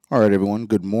All right, everyone.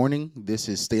 Good morning. This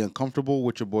is Stay Uncomfortable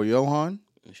with your boy Johan.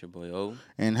 It's your boy O.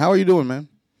 And how are you doing, man?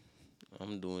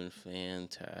 I'm doing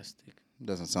fantastic.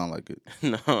 Doesn't sound like it.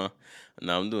 no,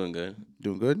 no, I'm doing good.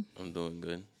 Doing good? I'm doing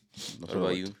good. That's What what I about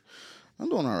like. you? I'm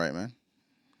doing all right, man.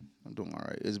 I'm doing all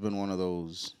right. It's been one of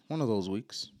those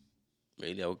weeks.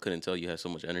 Really, I couldn't tell you had so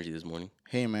much energy this morning.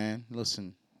 Hey, man.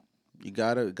 Listen, you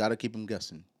gotta keep them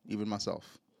guessing. Even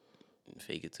myself.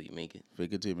 Fake it till you make it.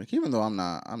 Fake it to me. Even though I'm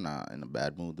not in a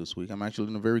bad mood this week. I'm actually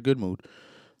in a very good mood.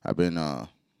 I've been uh,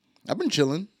 I've been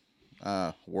chilling,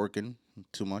 working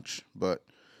too much, but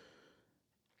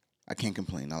I can't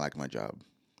complain. I like my job.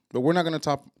 But we're not going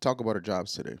to talk about our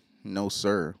jobs today. No,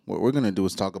 sir. What we're going to do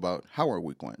is talk about how our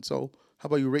week went. So, how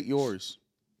about you rate yours?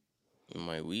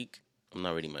 My week, I'm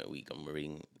not rating my week. I'm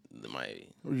rating my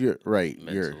You're right.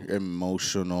 Your mental.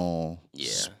 emotional, Yeah,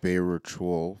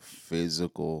 spiritual,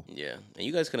 physical. yeah. And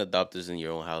you guys can adopt this in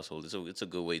your own household. It's a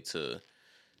good way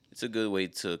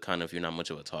to kind of, if you're not much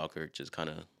of a talker, just kind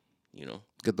of, you know,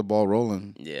 Get the ball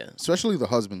rolling. yeah, Especially the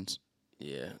husbands.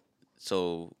 yeah.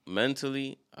 So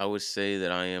mentally, I would say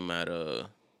that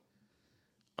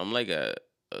I'm like a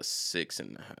six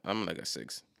and a half. I'm like a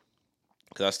six.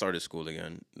 Because I started school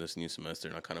again this new semester,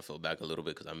 and I kind of fell back a little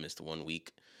bit because I missed 1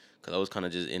 week. Because I was kind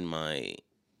of just in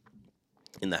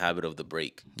the habit of the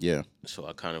break, Yeah. so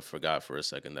I kind of forgot for a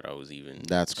second that I was even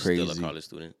That's still a crazy. college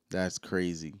student. That's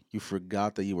crazy. You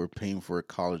forgot that you were paying for a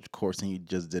college course and you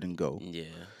just didn't go. Yeah,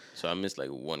 so I missed like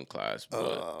one class,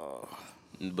 Uh,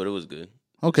 but it was good.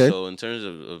 okay. So in terms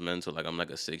of mental, like I'm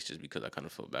like a six just because I kind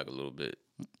of fell back a little bit,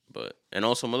 and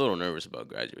also I'm a little nervous about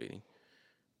graduating,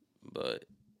 but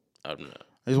I'm not.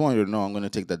 I just want you to know I'm going to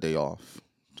take that day off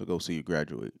to go see you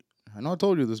graduate. I know I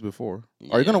told you this before.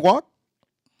 Are you going Yeah, to walk?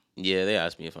 yeah. They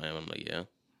asked me if I am. I'm like, yeah.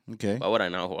 Okay. Why would I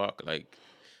not walk? Like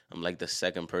I'm like the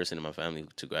second person in my family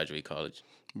to graduate college.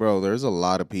 Bro, there's a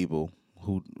lot of people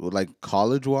who, like,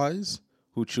 college wise,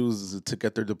 who chooses to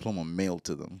get their diploma mailed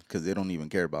to them because they don't even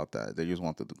care about that. They just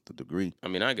want the degree. I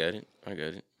mean, I get it. I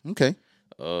get it. Okay.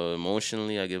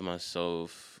 Emotionally, I give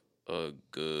myself a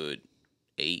good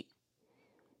eight.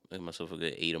 I give myself a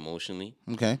good eight emotionally,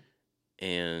 Okay.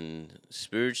 and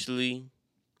spiritually,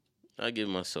 I give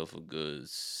myself a good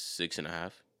six and a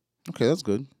half. Okay, that's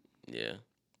good. Yeah,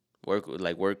 work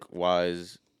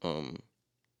wise. I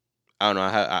don't know.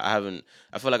 I haven't.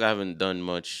 I feel like I haven't done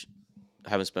much. I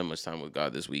haven't spent much time with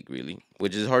God this week, really,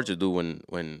 which is hard to do when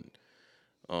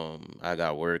I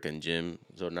got work and gym.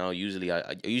 So now usually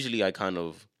I kind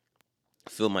of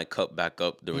fill my cup back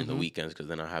up during the Mm-hmm. weekends because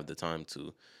then I have the time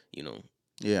to, you know,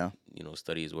 Yeah.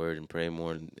 study His Word and pray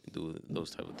more and do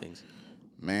those type of things.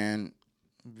 Man,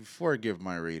 before I give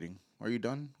my rating, are you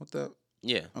done with that?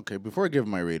 Yeah, Okay, before I give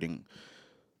my rating,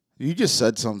 you just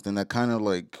said something that kind of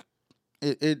like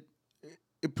it it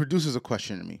it produces a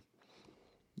question in me.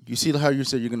 You see how you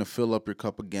said you're gonna fill up your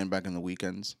cup again back in the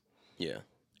weekends? yeah,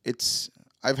 It's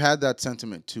I've had that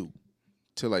sentiment too,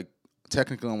 to like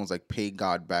technically almost like pay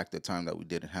God back the time that we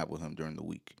didn't have with him during the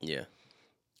week. yeah.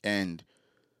 And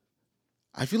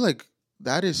I feel like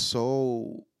that is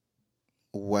so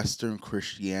Western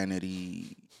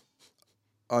Christianity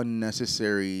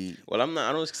unnecessary. Well, I'm not.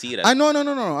 I don't see it I as know, no,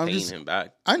 no, no. I'm paying just him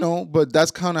back. I know, but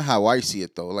that's kind of how I see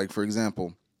it though. Like for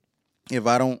example, if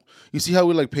I don't, you see how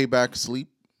we like pay back sleep?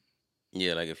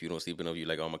 Yeah, like if you don't sleep enough, you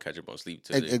like, oh, I'm gonna catch up on sleep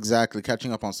today. Exactly,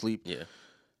 catching up on sleep. Yeah,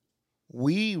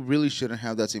 We really shouldn't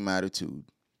have that same attitude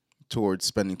towards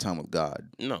spending time with God.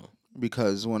 no,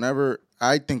 Because whenever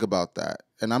I think about that,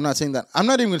 and I'm not saying that, I'm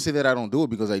not even going to say that I don't do it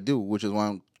because I do, which is why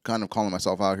I'm kind of calling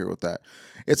myself out here with that.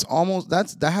 It's almost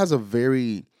that has a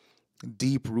very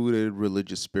deep rooted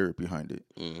religious spirit behind it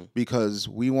hmm because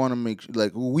we want to make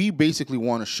like we basically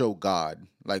want to show God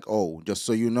like, oh, just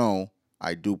so you know,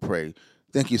 I do pray.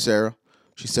 Thank you, Sarah.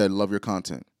 She said, love your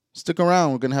content. Stick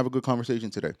around. We're gonna have a good conversation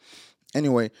today.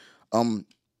 Anyway, um,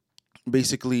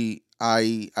 basically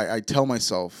I tell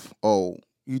myself, oh,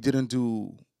 you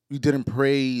didn't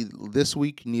pray this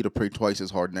week, you need to pray twice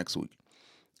as hard next week.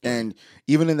 right. And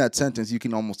even in that sentence, you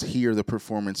can almost hear the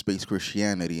performance based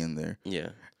Christianity in there. Yeah,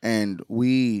 And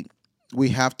we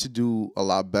have to do a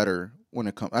lot better when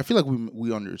it comes. I feel like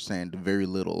we understand very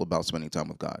little about spending time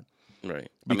with God right.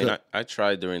 I mean, because I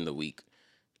tried during the week,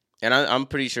 and I'm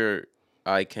pretty sure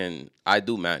I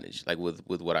do manage like with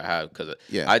what I have because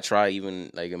yeah, I try even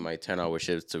like in my 10-hour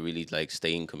shifts to really like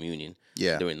stay in communion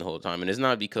yeah, during the whole time, and it's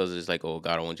not because it's like, oh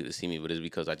God, I want you to see me, but it's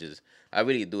because I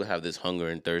really do have this hunger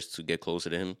and thirst to get closer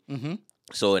to Him. hmm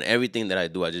So in everything that I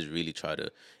do, I just really try to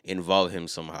involve Him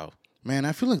somehow. man,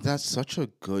 I feel like that's such a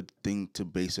good thing to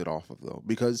base it off of though,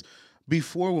 because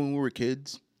before when we were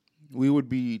kids, we would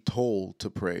be told to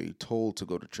pray, told to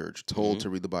go to church, told Mm-hmm. to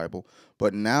read the Bible.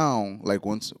 But now, like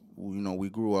once we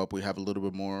grew up, we have a little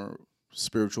bit more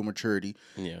spiritual maturity.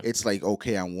 Yeah. It's like,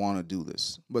 okay, I want to do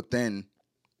this. But then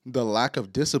the lack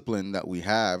of discipline that we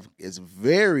have is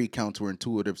very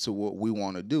counterintuitive to what we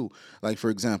want to do. Like for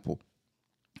example,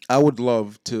 I would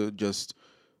love to just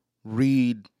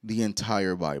read the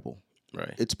entire Bible.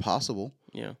 Right. It's possible.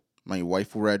 Yeah. My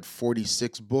wife read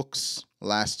 46 books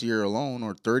last year alone,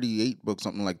 or 38 books,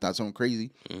 something like that, something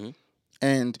crazy. Mm-hmm.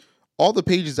 And all the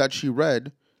pages that she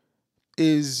read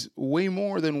is way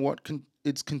more than what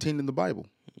it's contained in the Bible.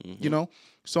 You Mm-hmm. know,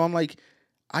 so I'm like,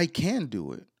 I can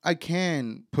do it. I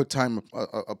can put time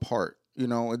apart. You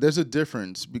know, there's a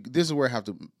difference. This is where I have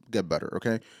to get better.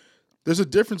 Okay, there's a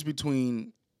difference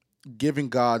between giving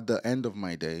God the end of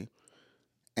my day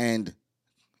and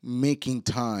making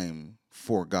time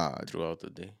for God. Throughout the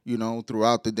day. You know,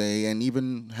 throughout the day, and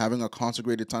even having a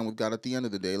consecrated time with God at the end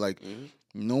of the day. Like, Mm-hmm.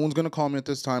 no one's gonna call me at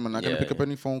this time. I'm not gonna Yeah. pick up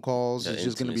any phone calls. The It's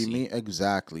just gonna be me. intimacy.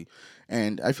 Exactly.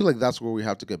 And I feel like that's where we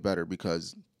have to get better,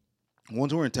 because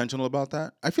once we're intentional about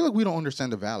that, I feel like we don't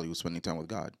understand the value of spending time with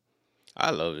God.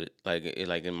 I love it. Like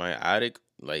in my attic,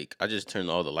 like I just turned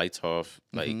all the lights off.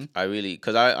 Mm-hmm. Like I really,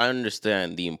 cause I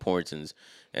understand the importance,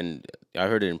 and I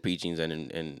heard it in preachings and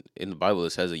in the Bible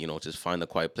it says that just find a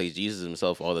quiet place. Jesus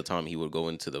himself all the time he would go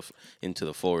into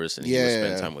the forest and he would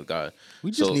spend Yeah, time with God.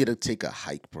 we just So need to take a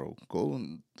hike, bro. Go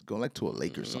like to a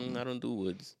lake or something. I don't do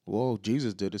woods. Well,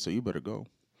 Jesus did it, so you better go.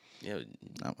 Yeah,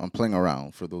 I'm playing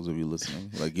around for those of you listening.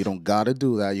 Like, you don't gotta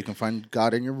do that. You can find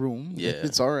God in your room. yeah.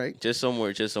 It's all right. Just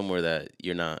somewhere that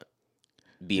you're not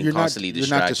being You're not constantly you're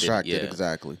not distracted. distracted, Yeah,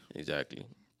 exactly. exactly.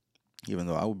 Even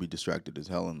though I would be distracted as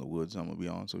hell in the woods, I'm gonna be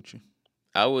honest with you.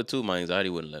 I would too. My anxiety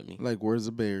wouldn't let me. Like, where's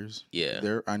the bears?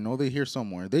 Yeah. I know they're here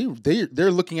somewhere. They're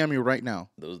looking at me right now.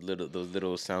 Those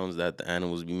little sounds that the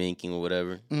animals be making or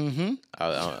whatever. Mm-hmm.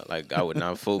 I would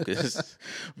not focus.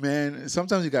 Man,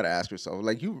 sometimes you gotta ask yourself,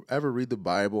 like, you ever read the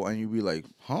Bible and you be like,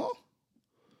 huh?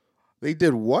 They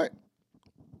did what?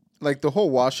 Like the whole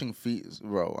washing feet,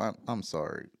 bro. I'm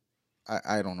sorry.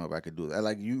 I don't know if I could do that.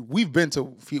 Like, we've been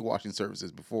to feet washing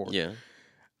services before. Yeah,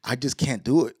 I just can't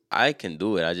do it. I can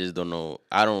do it. I just don't know.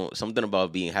 I don't something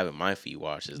about having my feet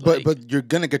washed is But like but you're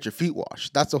gonna get your feet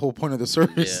washed. That's the whole point of the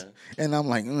service. yeah. And I'm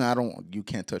like, I don't. You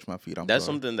can't touch my feet. I'm That's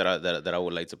sorry. something that I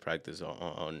would like to practice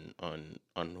on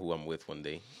who I'm with one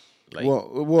day. Like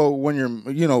Well, when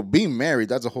you're being married,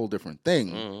 that's a whole different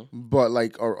thing. mhm. But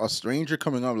like a stranger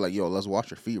coming up, like, yo, let's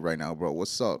wash your feet right now, bro.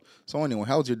 What's up? So anyway,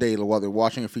 how's your day? While they're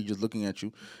washing your feet, just looking at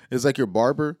you, it's like your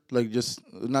barber, like just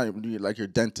not like your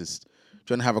dentist,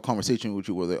 trying to have a conversation with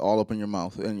you where they're all up in your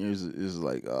mouth, and you're is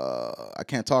like, I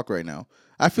can't talk right now.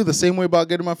 I feel the same way about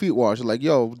getting my feet washed. Like,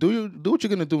 yo, do what you're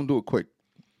gonna do and do it quick.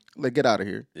 Like, get out of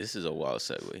here. This is a wild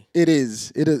segue. It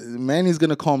is. It is. Manny's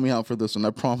gonna call me out for this one. I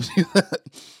promise you that.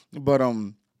 But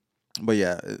but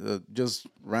yeah, just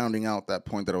rounding out that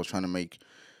point that I was trying to make.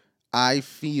 I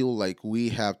feel like we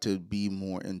have to be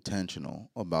more intentional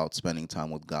about spending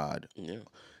time with God, Yeah.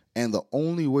 and the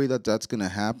only way that that's gonna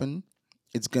happen,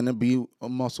 it's gonna be a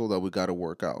muscle that we got to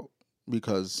work out.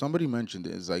 Because somebody mentioned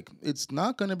it, is like, it's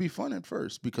not gonna be fun at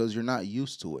first because you're not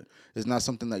used to it. It's not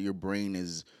something that your brain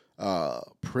is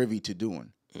privy to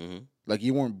doing. Mhm. Like,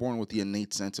 you weren't born with the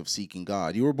innate sense of seeking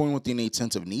God. You were born with the innate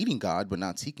sense of needing God, but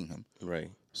not seeking Him.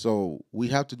 Right. So we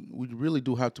really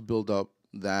do have to build up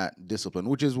that discipline,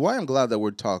 which is why I'm glad that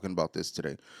we're talking about this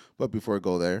today. But before I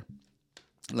go there,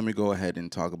 let me go ahead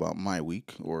and talk about my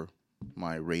week, or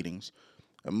my ratings.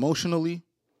 Emotionally,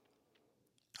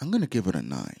 I'm gonna give it a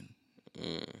 9.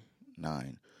 Mm.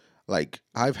 9. Like,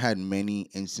 I've had many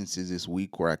instances this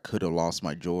week where I could have lost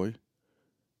my joy,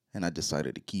 and I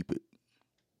decided to keep it.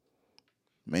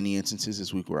 Many instances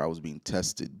this week where I was being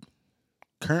tested.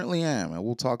 Currently am, and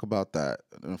we'll talk about that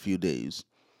in a few days.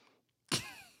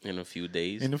 In a few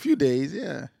days. In a few days,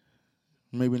 yeah.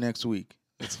 Maybe next week.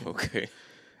 Okay.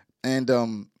 And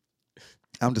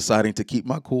I'm deciding to keep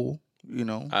my cool, you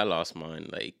know. I lost mine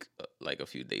like a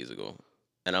few days ago,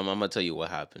 and I'm gonna tell you what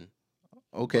happened.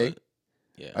 Okay. But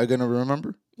yeah. Are you gonna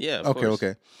remember? Yeah. Of Okay, course.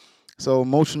 okay. So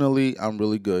emotionally, I'm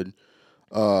really good.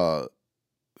 Uh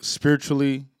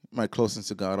Spiritually, my closeness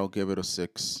to God, I'll give it a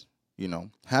 6. You know,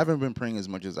 haven't been praying as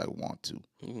much as I want to.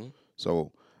 Hmm.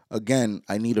 So again,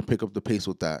 I need to pick up the pace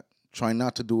with that. Try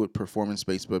not to do it performance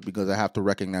based, but because I have to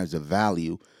recognize the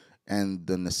value and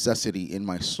the necessity in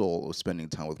my soul of spending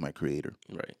time with my Creator.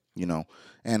 Right. You know,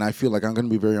 and I feel like I'm going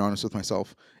to be very honest with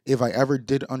myself. If I ever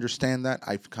did understand that,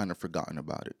 I've kind of forgotten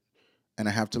about it, and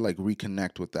I have to like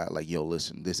reconnect with that. Like, yo,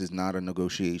 listen, this is not a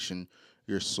negotiation.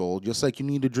 Your soul, just like you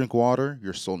need to drink water,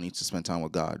 your soul needs to spend time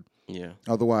with God. Yeah.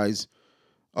 Otherwise,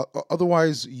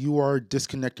 otherwise you are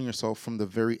disconnecting yourself from the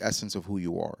very essence of who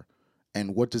you are.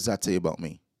 And what does that say about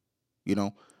me? You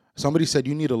know, somebody said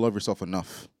you need to love yourself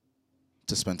enough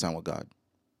to spend time with God.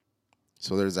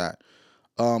 So there's that.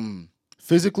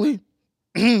 Physically,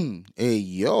 hey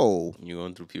yo, You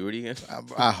going through puberty again?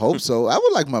 I hope so. I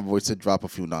would like my voice to drop a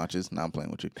few notches. Now I'm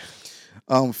playing with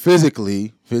you.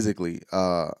 Physically,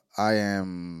 I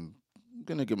am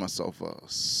gonna give myself a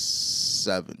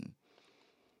 7,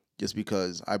 just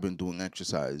because I've been doing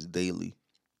exercise daily.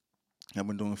 I've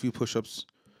been doing a few push-ups,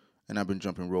 and I've been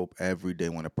jumping rope every day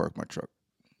when I park my truck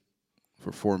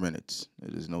for 4 minutes.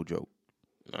 It is no joke.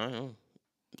 I don't know.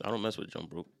 I don't mess with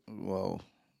jump rope. Well,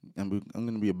 I'm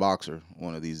gonna be a boxer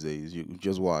one of these days. You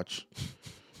just watch.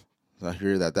 I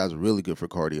hear that that's really good for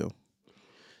cardio.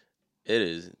 It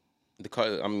is.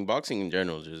 I mean, boxing in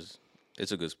general is just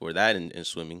it's a good sport. That and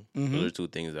swimming. Those are two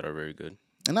things that are very good.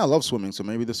 And I love swimming, so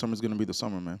maybe this summer's gonna be the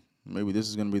summer, man. Maybe this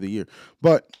is gonna be the year.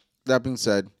 But that being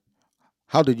said,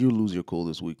 how did you lose your cool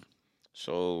this week?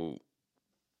 So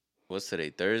what's today?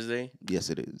 Thursday? Yes,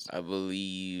 it is. I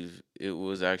believe it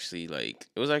was actually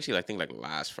I think like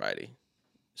last Friday.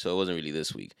 So it wasn't really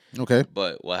this week. Okay.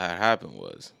 But what had happened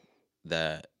was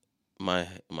that my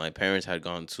parents had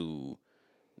gone to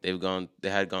they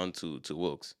had gone to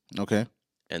Wilkes Okay.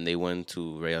 and they went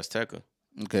to Ray Azteca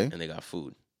Okay. and they got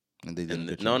food. And they didn't And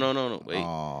get no, you. no, no, no, wait.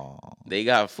 Oh. They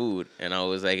got food and I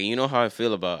was like, you know how I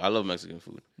feel about I love Mexican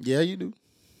food. Yeah, you do.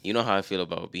 You know how I feel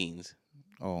about beans.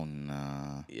 Oh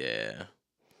nah. Yeah.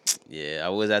 Yeah, I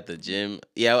was at the gym.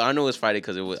 Yeah, I know it's Friday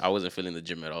because I wasn't feeling the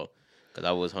gym at all because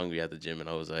I was hungry at the gym and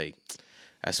I was like,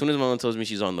 as soon as my mom tells me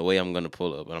she's on the way, I'm gonna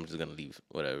pull up, but I'm just gonna leave,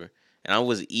 whatever. And I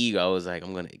was eager. I was like,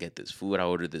 I'm gonna get this food. I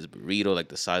ordered this burrito, like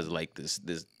the size of like this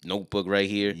notebook right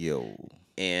here. Yo.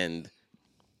 And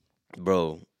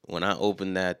bro, when I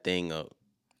opened that thing up,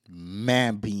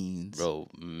 Man beans. bro,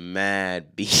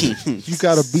 mad beans. You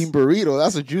got a bean burrito.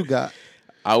 That's what you got.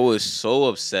 I was so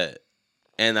upset.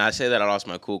 And I say that I lost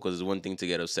my cool because it's one thing to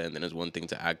get upset and then it's one thing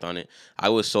to act on it. I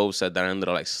was so upset that I ended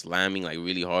up like slamming like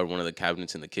really hard one of the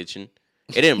cabinets in the kitchen.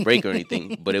 It didn't break or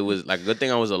anything, but it was like a good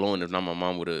thing I was alone. If not, my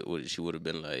mom she would have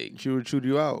been like, She would chewed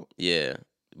you out. yeah.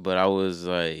 But I was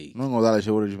like, No gonna lie,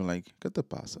 she would have been like, ¿Qué te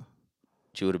pasa?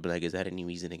 she would have been like, is that any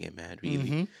reason to get mad,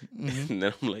 really? Mm-hmm. And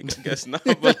then I'm like, I guess not.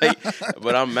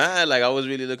 But I'm mad. Like I was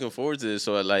really looking forward to this.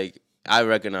 So like I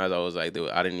recognized I was like, dude,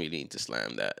 I didn't really need to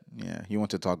slam that. Yeah, you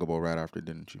went to Taco Bell right after,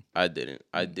 didn't you? I didn't.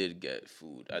 I did get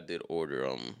food. I did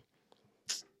order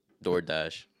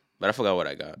DoorDash, but I forgot what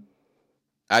I got.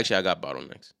 Actually, I got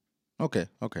bottlenecks. Okay,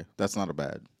 that's not a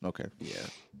bad. Okay, Yeah.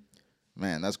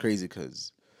 man, that's crazy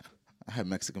because I had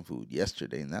Mexican food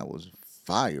yesterday and that was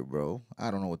fire, bro. I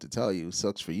don't know what to tell you.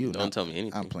 Sucks for you. Don't tell me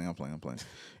anything. I'm playing.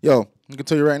 Yo, I can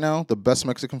tell you right now, the best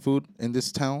Mexican food in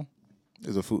this town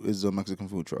is a Mexican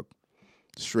food truck.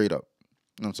 Straight up.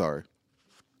 I'm sorry.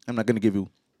 I'm not gonna give you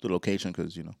the location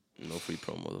because No free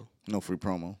promo though. no free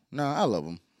promo. Nah, I love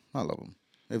them.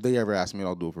 If they ever ask me,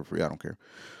 I'll do it for free. I don't care.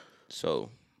 So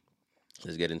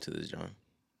let's get into this, John.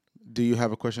 Do you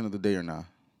have a question of the day or not?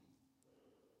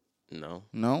 No,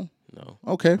 No? no.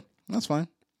 Okay. That's fine.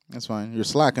 You're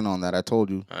slacking on that. I told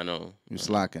you. I know. You're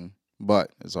slacking.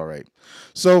 But it's all right.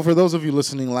 So for those of you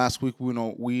listening, last week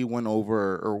we went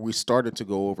over, or we started to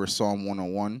go over Psalm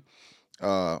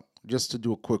 101. Just to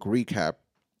do a quick recap,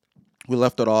 we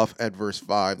left it off at verse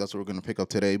 5. That's what we're going to pick up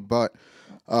today. But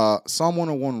Psalm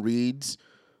 101 reads,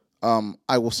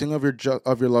 I will sing of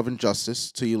your love and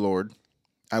justice to you, Lord.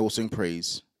 I will sing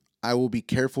praise. I will be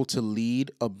careful to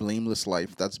lead a blameless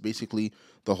life. That's basically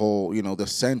the whole, the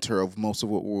center of most of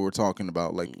what we were talking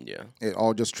about. Like, Yeah. it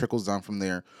all just trickles down from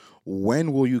there.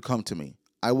 When will you come to me?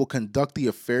 I will conduct the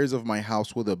affairs of my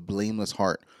house with a blameless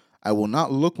heart. I will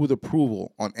not look with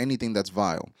approval on anything that's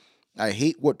vile. I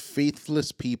hate what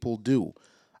faithless people do.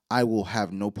 I will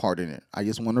have no part in it. I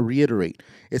just want to reiterate.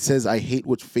 It says, I hate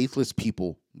what faithless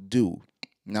people do.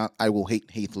 Not, I will hate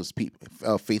faithless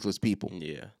people.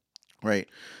 Yeah. Right.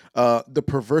 The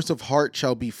perverse of heart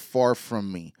shall be far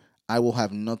from me. I will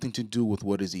have nothing to do with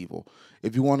what is evil.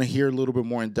 If you want to hear a little bit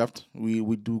more in depth, we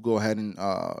do go ahead and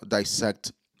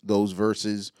dissect those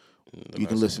verses. You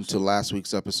can listen to last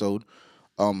week's episode.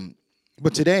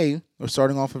 But today, we're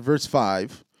starting off at verse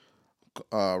 5.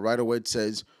 Right away it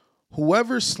says,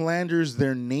 whoever slanders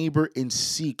their neighbor in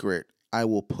secret, I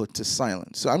will put to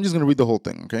silence. So I'm just going to read the whole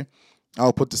thing, okay?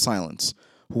 I'll put to silence.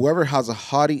 Whoever has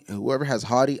haughty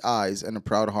eyes and a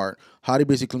proud heart. Haughty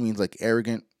basically means like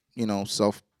arrogant,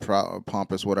 self-proud,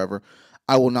 pompous, whatever.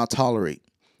 I will not tolerate.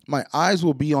 My eyes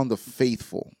will be on the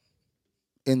faithful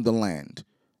in the land.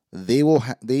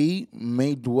 They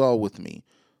may dwell with me.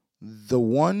 The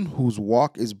one whose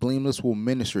walk is blameless will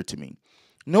minister to me.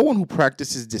 No one who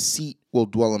practices deceit will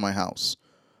dwell in my house.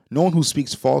 No one who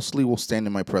speaks falsely will stand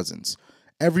in my presence.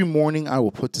 Every morning I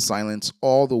will put to silence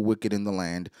all the wicked in the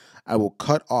land. I will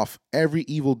cut off every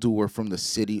evildoer from the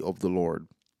city of the Lord.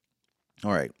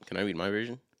 All right. Can I read my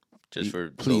version? Just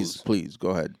for Please, those. please go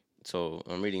ahead. So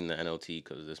I'm reading the NLT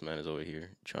because this man is over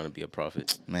here trying to be a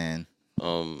prophet. Man.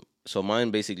 So mine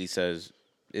basically says,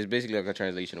 it's basically like a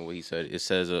translation of what he said. It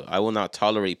says, "I will not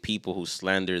tolerate people who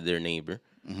slander their neighbor.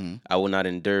 I will not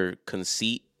endure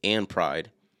conceit and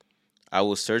pride. I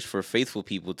will search for faithful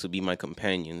people to be my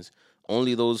companions.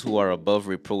 Only those who are above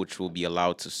reproach will be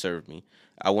allowed to serve me.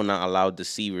 I will not allow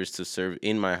deceivers to serve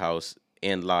in my house,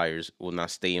 and liars will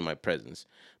not stay in my presence.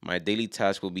 My daily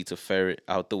task will be to ferret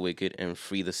out the wicked and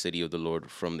free the city of the Lord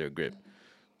from their grip."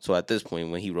 So at this point,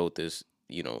 when he wrote this,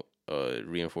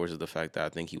 reinforces the fact that I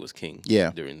think he was king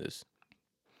Yeah. during this.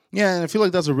 Yeah, and I feel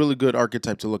like that's a really good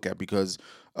archetype to look at because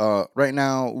right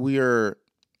now we're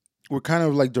kind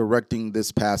of like directing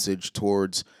this passage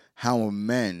towards how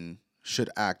men should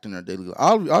act in their daily life.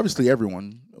 Obviously,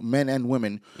 everyone, men and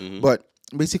women, Hmm. but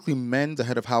basically, men, the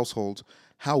head of households,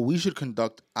 how we should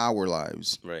conduct our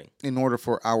lives Right. in order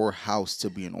for our house to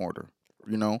be in order.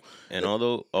 You know, And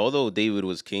although David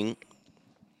was king,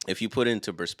 if you put it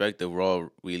into perspective, we're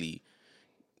all really,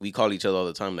 we call each other all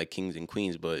the time like kings and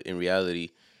queens, but in reality,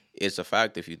 it's a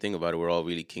fact. If you think about it, we're all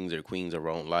really kings or queens of our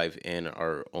own life and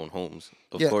our own homes.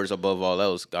 Of yeah, course, above all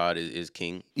else, God is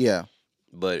king. yeah,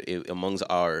 But amongst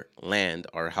our land,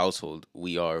 our household,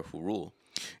 we are who rule.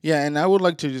 yeah. And I would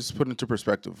like to just put into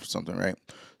perspective something, right?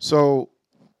 So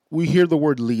we hear the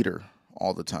word leader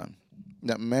all the time.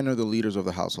 That men are the leaders of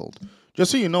the household.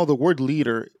 Just so you know, the word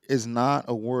leader is not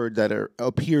a word that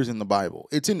appears in the Bible.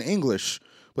 It's in English,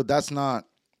 but that's not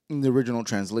in the original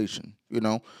translation.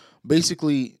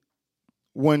 Basically,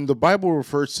 when the Bible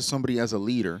refers to somebody as a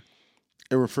leader,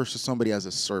 it refers to somebody as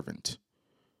a servant.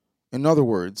 In other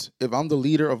words, if I'm the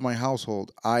leader of my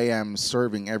household, I am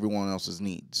serving everyone else's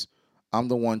needs. I'm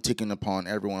the one taking upon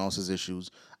everyone else's issues.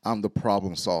 I'm the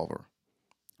problem solver.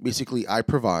 Basically, I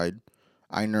provide,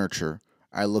 I nurture,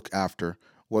 I look after.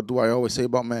 What do I always say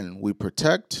about men? We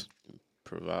protect,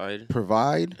 Provide,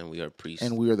 provide, and we are and priests.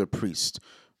 we are the priest.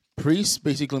 Priest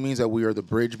basically means that we are the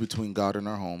bridge between God and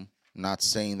our home. Not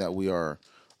saying that we are,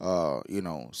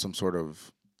 some sort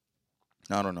of,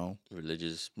 I don't know.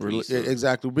 Religious priests of,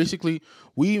 Exactly. Basically,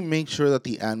 we make sure that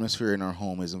the atmosphere in our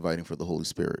home is inviting for the Holy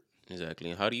Spirit.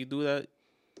 exactly. How do you do that?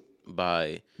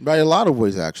 By, By a lot of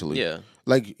ways, actually. yeah,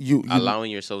 Like you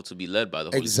allowing yourself to be led by the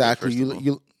Holy Spirit exactly. first of all.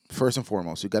 You first and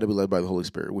foremost, you got to be led by the Holy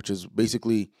Spirit, which is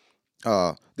basically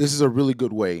this is a really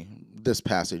good way, this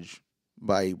passage,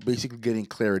 by basically getting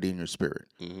clarity in your spirit.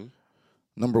 Hmm.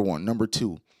 Number one. Number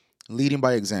two, leading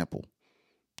by example.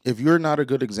 If you're not a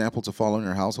good example to follow in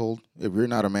your household, if you're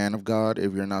not a man of God,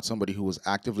 if you're not somebody who is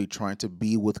actively trying to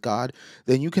be with God,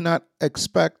 then you cannot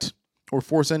expect or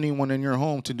force anyone in your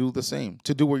home to do the same,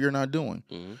 to do what you're not doing.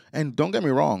 Hmm. And don't get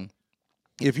me wrong,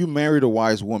 if you married a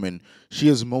wise woman, she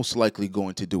is most likely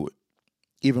going to do it,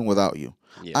 even without you.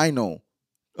 Yeah. I know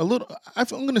a little. I'm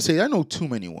going to say I know too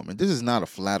many women. This is not a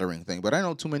flattering thing, but I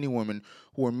know too many women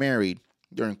who are married.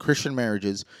 They're in Christian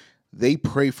marriages. They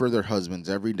pray for their husbands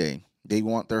every day. They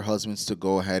want their husbands to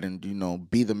go ahead and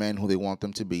be the man who they want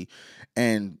them to be.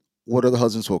 And what are the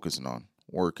husbands focusing on?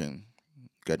 Working,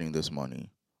 getting this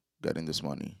money,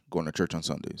 going to church on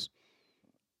Sundays.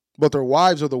 But their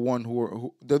wives are the one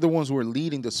they're the ones who are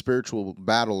leading the spiritual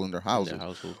battle in their In their houses.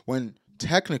 household. When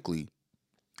technically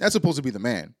that's supposed to be the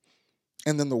man,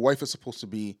 and then the wife is supposed to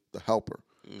be the helper.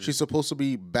 Mm. She's supposed to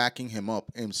be backing him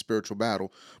up in spiritual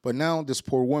battle. But now this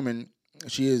poor woman,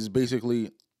 she is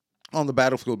basically on the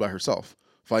battlefield by herself,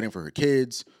 fighting for her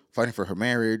kids, fighting for her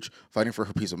marriage, fighting for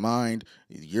her peace of mind.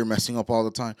 You're messing up all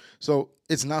the time. So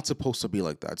it's not supposed to be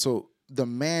like that. So the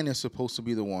man is supposed to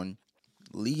be the one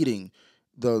leading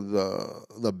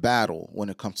the battle when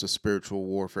it comes to spiritual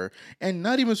warfare, and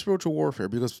not even spiritual warfare,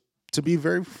 because to be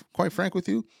very quite frank with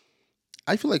you,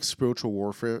 I feel like spiritual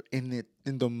warfare in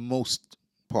the most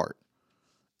part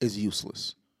is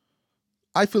useless.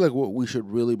 I feel like what we should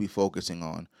really be focusing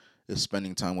on is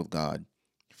spending time with God,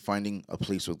 finding a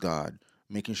place with God,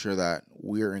 making sure that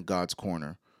we're in God's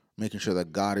corner, making sure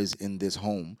that God is in this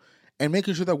home, and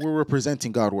making sure that we're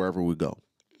representing God wherever we go.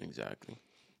 Exactly.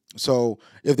 So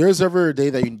if there's ever a day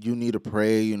that you need to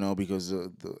pray, because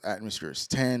the atmosphere is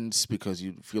tense, because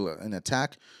you feel an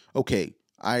attack, okay,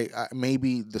 I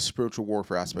maybe the spiritual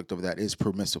warfare aspect of that is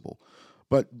permissible,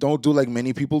 but don't do like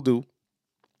many people do,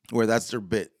 where that's their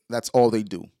bit. That's all they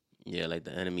do. Yeah, like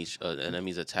the enemy's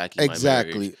attacking my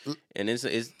marriage, Exactly. and it's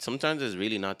sometimes it's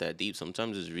really not that deep.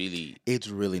 Sometimes it's really It's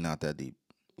really not that deep.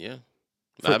 yeah.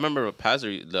 I For remember our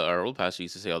old pastor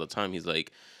used to say all the time. He's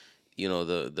like,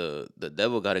 the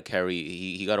devil got to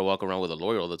he got to walk around with a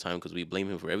lawyer all the time because we blame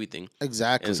him for everything. And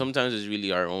exactly. sometimes it's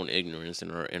really our own ignorance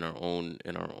and our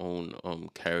own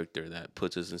character that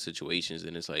puts us in situations,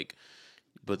 and it's like,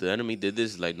 but the enemy did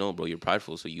this. Like, no, bro, you're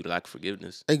prideful, so you lack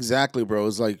forgiveness. Exactly, bro.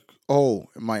 It's like, oh,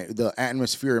 the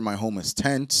atmosphere in my home is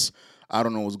tense. I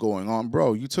don't know what's going on,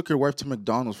 bro. You took your wife to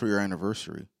McDonald's for your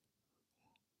anniversary,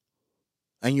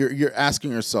 and you're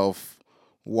asking yourself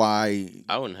why.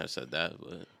 I wouldn't have said that,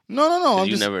 but No, no, no. because I'm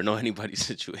you just never know anybody's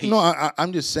no. situation.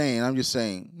 I'm just saying. I'm just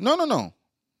saying. No, no, no.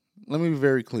 Let me be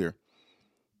very clear.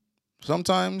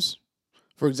 Sometimes,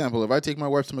 for example, if I take my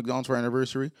wife to McDonald's for our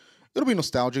anniversary, it'll be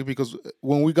nostalgic because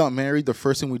when we got married, the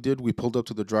first thing we did, we pulled up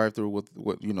to the drive-through with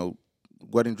what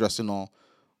wedding dress and all.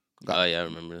 Got Oh yeah, I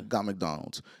remember that. got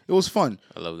McDonald's. It was fun.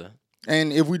 I love that.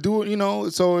 And if we do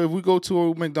it, so if we go to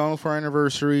a McDonald's for our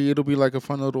anniversary, it'll be like a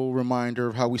fun little reminder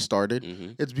of how we started.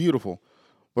 Hmm. It's beautiful.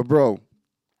 But bro,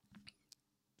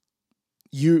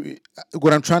 you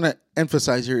what I'm trying to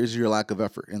emphasize here is your lack of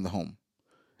effort in the home.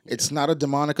 Yeah. It's not a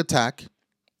demonic attack.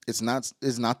 It's not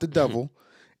the devil.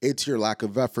 It's your lack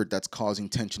of effort that's causing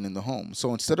tension in the home.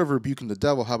 So instead of rebuking the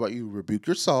devil, how about you rebuke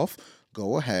yourself?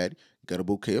 Go ahead, get a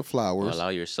bouquet of Or flowers. allow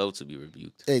yourself to be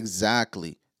rebuked.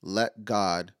 Exactly. Let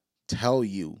God tell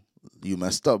you you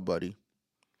messed up, buddy.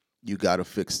 You got to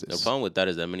fix The this. problem with that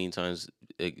is that many times,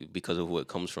 because of what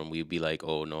comes from, we'd be like,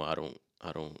 "Oh no, I don't,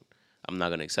 I'm not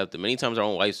gonna accept it." Many times, our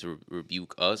own wives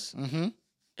rebuke us, Mm-hmm.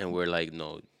 and we're like,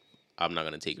 "No, I'm not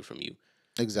gonna take it from you."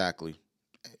 Exactly.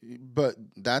 But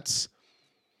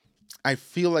I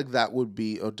feel like that would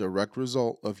be a direct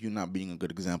result of you not being a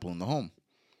good example in the home.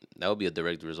 That would be a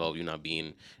direct result of you not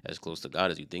being as close to God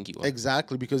as you think you are.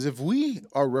 Exactly, because if we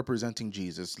are representing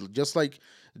Jesus, just like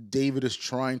David is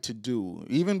trying to do,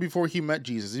 even before he met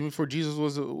Jesus, even before Jesus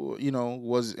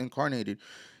was incarnated,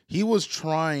 he was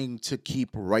trying to keep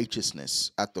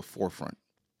righteousness at the forefront.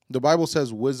 The Bible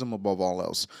says wisdom above all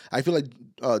else. I feel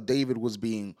like David was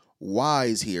being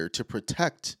wise here to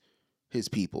protect his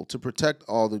people, to protect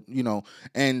all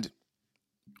and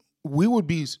we would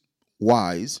be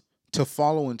wise to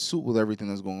follow in suit with everything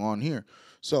that's going on here.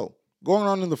 So, going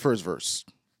on in the first verse,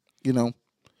 you know,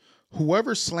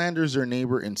 whoever slanders their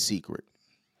neighbor in secret,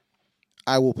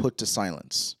 I will put to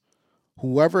silence.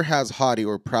 Whoever has haughty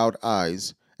or proud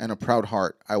eyes and a proud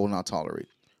heart, I will not tolerate.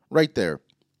 Right there.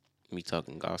 Me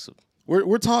talking gossip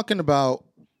We're talking about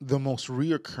the most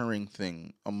reoccurring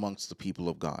thing amongst the people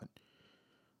of God,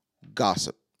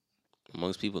 gossip.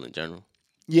 amongst people in general.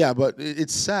 Yeah, but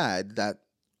it's sad that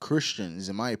Christians,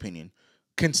 in my opinion,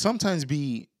 can sometimes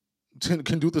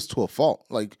can do this to a fault.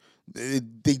 Like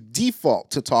they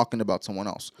default to talking about someone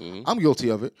else. Hmm. I'm guilty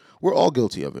of it. We're all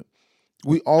guilty of it.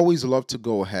 We always love to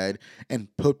go ahead and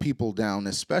put people down,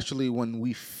 especially when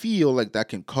we feel like that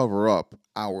can cover up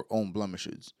our own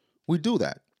blemishes. We do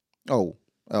that. Oh,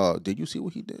 did you see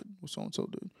what he did? What so and so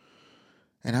did?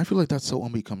 And I feel like that's so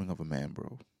unbecoming of a man,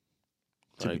 bro.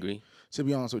 To I be agree. to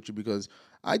be honest with you, because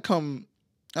I come,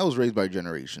 I was raised by a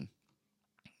generation.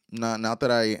 Not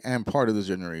that I am part of this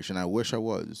generation. I wish I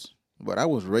was, but I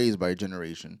was raised by a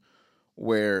generation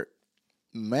where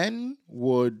men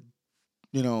would,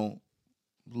 you know,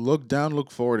 look down, look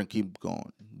forward, and keep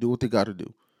going. Do what they got to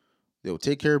do. They will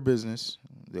take care of business.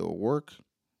 They will work.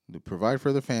 They provide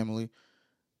for their family,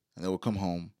 and they will come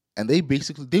home. And they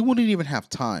wouldn't even have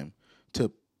time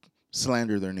to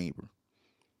slander their neighbor.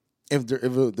 If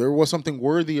there was something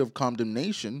worthy of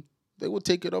condemnation, they would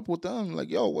take it up with them. Like,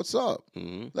 yo, what's up?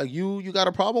 Hmm. Like, you got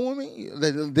a problem with me?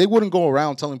 They wouldn't go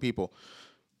around telling people,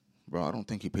 bro, I don't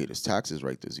think he paid his taxes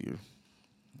right this year.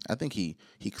 I think he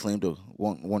claimed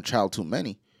one child too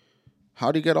many.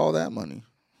 How'd he get all that money?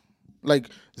 Like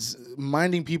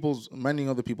minding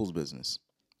other people's business.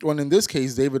 When in this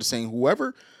case, David is saying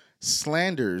whoever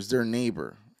slanders their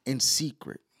neighbor in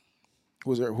secret,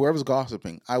 whoever's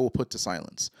gossiping, I will put to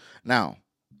silence. Now,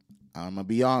 I'm gonna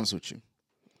be honest with you.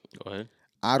 Go ahead.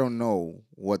 I don't know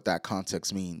what that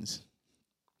context means.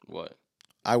 What?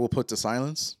 I will put to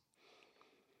silence.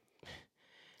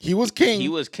 He was He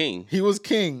king. was king. He was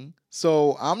king.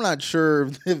 So I'm not sure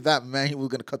if that meant he was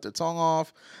gonna cut their tongue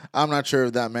off. I'm not sure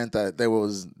if that meant that there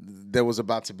was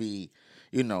about to be,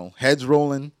 heads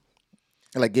rolling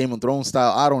like Game of Thrones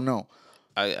style. I don't know.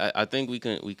 I think we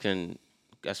can,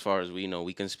 as far as we know,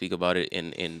 we can speak about it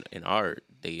in our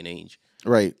day and age.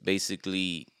 Right.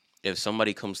 Basically, if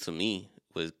somebody comes to me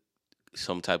with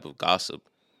some type of gossip,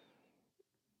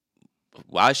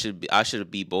 Well, I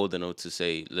should be bold enough to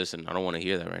say, listen, I don't want to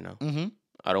hear that right now. Mm-hmm.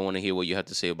 I don't want to hear what you have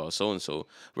to say about so and so,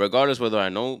 regardless whether I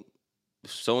know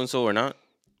so and so or not.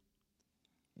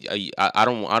 I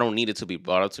don't need it to be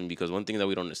brought up to me, because one thing that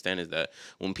we don't understand is that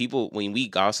when we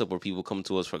gossip or people come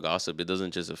to us for gossip, it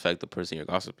doesn't just affect the person you're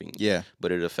gossiping, Yeah.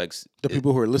 but it affects The it.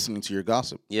 people who are listening to your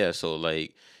gossip. Yeah, so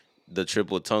like the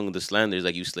triple tongue, the slander is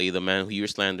like you slay the man who you're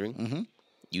slandering, Mm-hmm.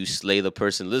 you slay the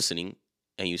person listening,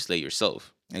 and you slay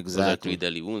yourself. Those are three Exactly.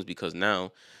 deadly wounds, because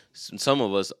now some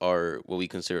of us are what we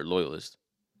consider loyalists.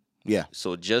 Yeah.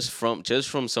 So just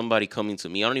from somebody coming to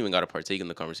me, I don't even got to partake in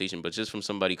the conversation, but just from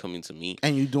somebody coming to me,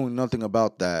 And you're doing nothing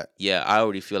about that. yeah, I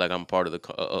already feel like I'm part of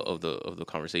the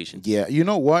conversation. Yeah. You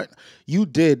know what? You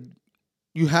did.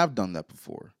 You have done that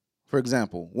before. For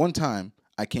example, one time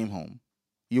I came home.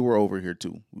 You were over here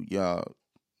too. Yeah.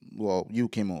 Well, you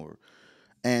came over.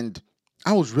 And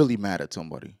I was really mad at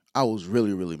somebody. I was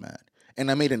really, really mad. And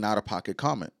I made an out of pocket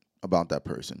comment about that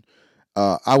person.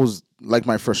 I was like,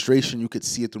 my frustration, you could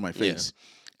see it through my Yeah, face.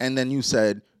 And then you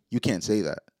said, you can't say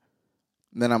that.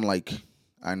 Then I'm like,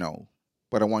 I know,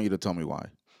 but I want you to tell me why.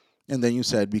 And then you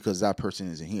said, because that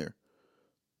person isn't here.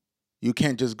 You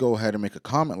can't just go ahead and make a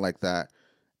comment like that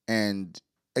and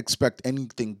expect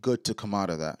anything good to come out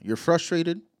of that. You're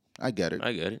frustrated. I get it,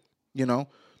 I get it. you know,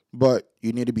 but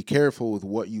you need to be careful with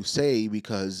what you say,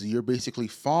 because you're basically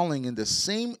falling in the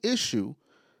same issue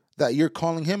that you're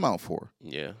calling him out for.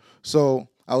 Yeah. So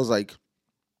I was like,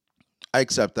 I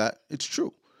accept that. It's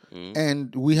true. Hmm.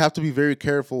 And we have to be very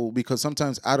careful, because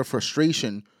sometimes out of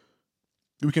frustration,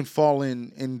 we can fall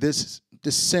in this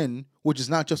sin, which is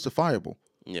not justifiable.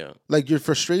 Yeah. Like, your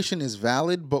frustration is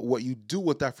valid, but what you do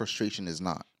with that frustration is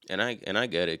not. And I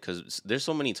get it, because there's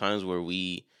so many times where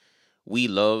we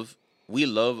love we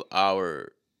love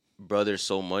our brothers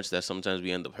so much that sometimes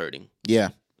we end up hurting, Yeah.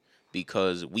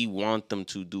 because we want them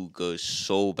to do good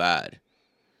so bad,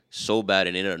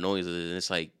 and it annoys us. And it's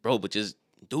like, bro, but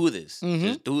Mm-hmm.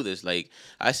 just do this. Like,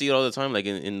 I see it all the time, like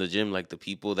in the gym, like the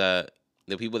people that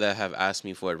have asked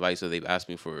me for advice, or they've asked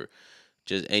me for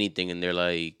just anything, and they're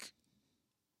like,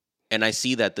 and I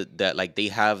see that like they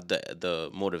have the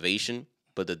motivation,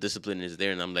 but the discipline is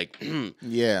there, and I'm like,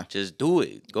 Yeah. just do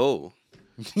it, go.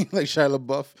 Like Shia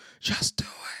LaBeouf, just do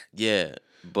it. Yeah,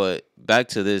 but back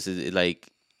to this is like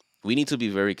we need to be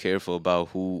very careful about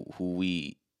who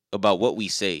we about what we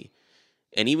say,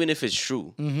 and even if it's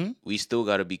true, Mm-hmm. we still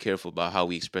got to be careful about how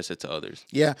we express it to others.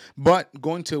 Yeah. But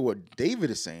going to what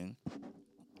David is saying,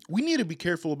 we need to be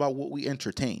careful about what we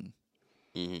entertain,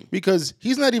 Hmm. because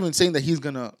he's not even saying that he's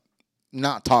going to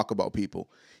not talk about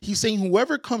people. He's saying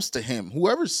whoever comes to him,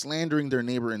 whoever's slandering their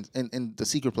neighbor in the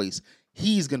secret place,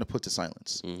 he's going to put to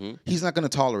silence. Hmm. He's not going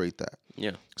to tolerate that.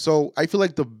 Yeah. So I feel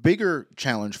like the bigger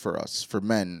challenge for us, for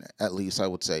men at least, I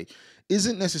would say,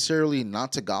 isn't necessarily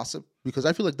not to gossip, because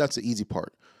I feel like that's the easy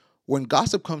part. When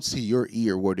gossip comes to your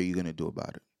ear, what are you going to do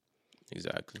about it?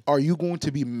 Exactly. Are you going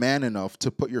to be man enough to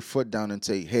put your foot down and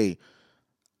say, "Hey,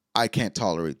 I can't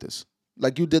tolerate this"?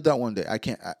 Like you did that one day.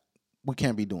 We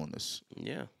can't be doing this.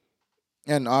 Yeah.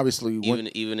 And obviously, when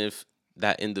Even if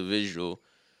that individual,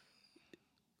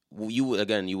 you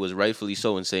was rightfully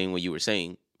so in saying what you were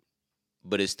saying,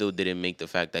 but it still didn't make the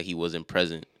fact that he wasn't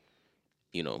present.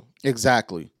 You know.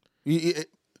 exactly,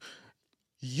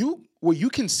 you what you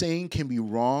can say can be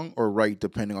wrong or right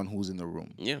depending on who's in the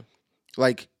room. Yeah.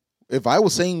 Like, if I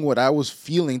was saying what I was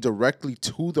feeling directly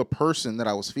to the person that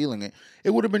I was feeling it, it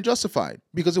would have been justified,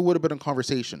 because it would have been a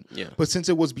conversation. Yeah. But since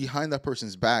it was behind that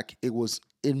person's back, it was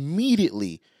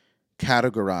immediately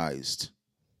categorized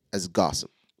as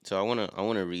gossip. So I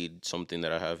wanna read something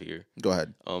that I have here. Go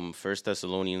ahead. First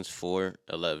Thessalonians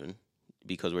 4:11,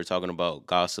 because we're talking about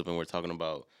gossip, and we're talking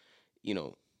about, you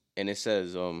know, and it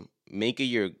says, make it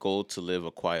your goal to live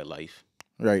a quiet life,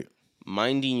 Right.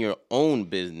 minding your own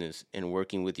business and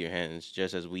working with your hands,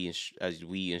 just as we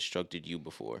instructed you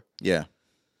before. Yeah.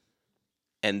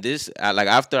 And this, like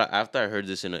after I heard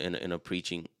this in a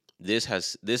preaching, this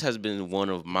has been one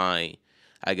of my,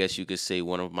 I guess you could say,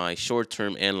 one of my short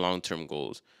term and long term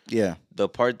goals. Yeah. The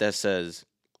part that says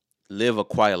live a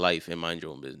quiet life and mind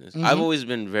your own business. I've Mm-hmm. always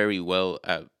been very well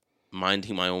at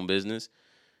minding my own business,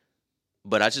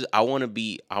 but I want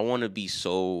to be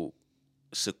so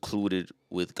secluded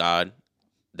with God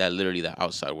that literally the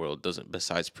outside world doesn't,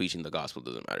 besides preaching the gospel,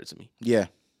 doesn't matter to me. Yeah.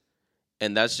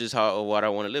 And that's just how what I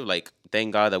want to live. Like,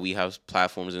 thank God that we have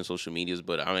platforms and social medias,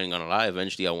 but I ain't gonna lie,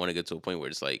 eventually I want to get to a point where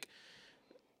it's like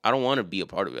I don't want to be a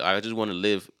part of it. I just want to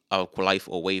live a life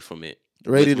away from it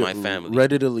with my family.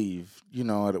 Ready to leave.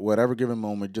 At whatever given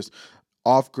moment, just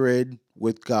off grid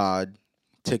with God,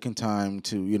 taking time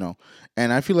to.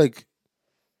 And I feel like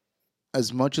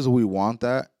as much as we want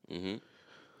that, Mm-hmm.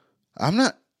 I'm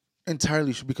not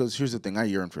entirely sure because here's the thing: I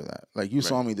yearn for that. Like you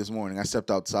saw Right. me this morning. I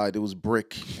stepped outside. It was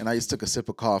brick, and I just took a sip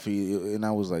of coffee, and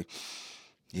I was like,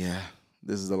 "Yeah,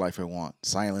 this is the life I want.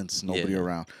 Silence, nobody Yeah.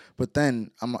 around." But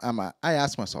then I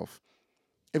asked myself,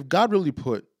 if God really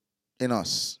put in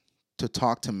us to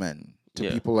talk to men, to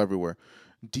Yeah. people everywhere,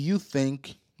 do you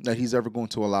think that He's ever going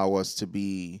to allow us to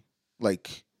be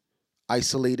like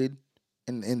isolated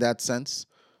in that sense?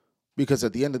 Because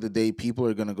at the end of the day, people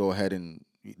are going to go ahead and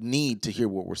need to hear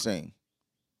what we're saying.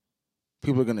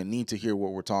 People are going to need to hear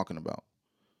what we're talking about.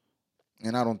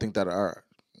 And I don't think that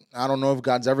I don't know if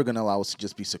God's ever going to allow us to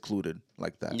just be secluded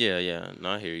like that. Yeah. Yeah.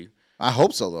 No, I hear you. I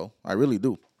hope so, though. I really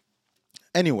do.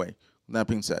 Anyway, that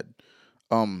being said,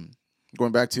 um,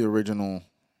 going back to the original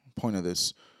point of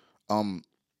this, um,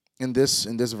 in this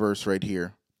verse right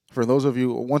here, for those of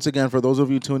you, once again, for those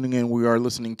of you tuning in, we are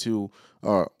listening to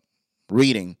uh,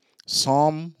 reading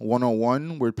Psalm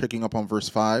 101. We're picking up on verse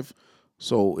 5.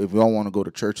 So if y'all want to go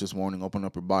to church this morning, open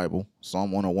up your Bible,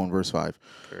 Psalm 101, verse 5.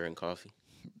 Prayer and coffee.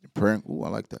 Praying, ooh, I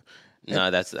like that. And Nah,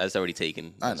 that's already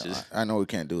taken. I That's know, just I know we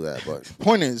can't do that, but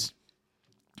point is,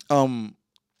 um,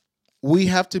 we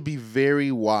have to be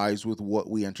very wise with what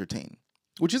we entertain,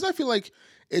 which is, I feel like,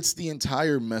 it's the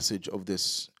entire message of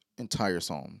this entire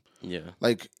psalm. yeah.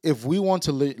 Like, if we want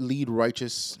to lead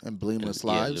righteous and And blameless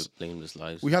yeah, lives, blameless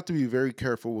lives. we have to be very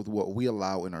careful with what we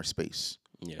allow in our space.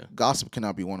 Yeah. Gossip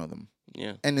cannot be one of them.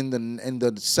 Yeah. And in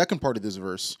the second part of this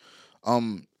verse,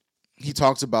 um, he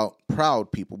talks about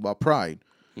proud people, about pride.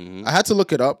 Mm-hmm. I had to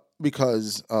look it up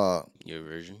because Your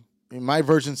version. my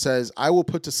version says, "I will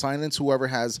put to silence whoever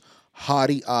has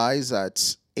haughty eyes."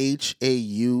 That's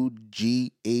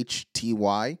Haughty.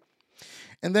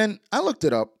 And then I looked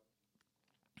it up,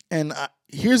 and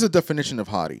here's a definition of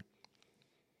haughty: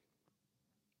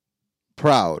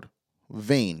 proud,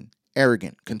 vain,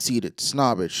 arrogant, conceited,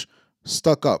 snobbish,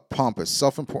 stuck up, pompous,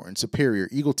 self important, superior,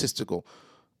 egotistical,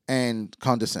 and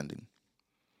condescending.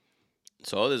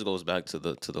 So all this goes back to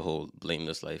the whole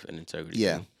blameless life and integrity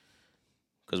Yeah. thing.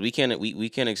 Because we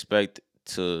can't expect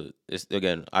to. It's,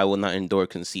 again, I will not endure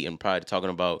conceit and pride. Talking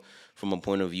about from a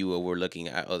point of view where we're looking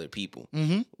at other people.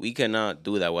 Mm-hmm. We cannot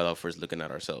do that without first looking at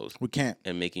ourselves We can't.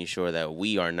 and making sure that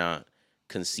we are not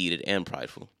conceited and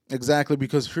prideful. Exactly,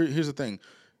 because here's the thing: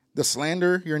 the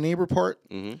slander your neighbor part.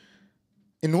 Mm-hmm.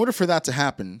 In order for that to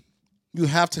happen, you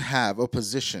have to have a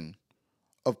position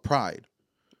of pride.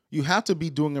 You have to be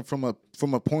doing it from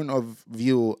a point of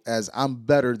view as I'm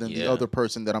better than the Yeah. other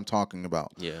person that I'm talking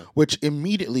about, Yeah. which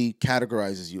immediately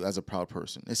categorizes you as a proud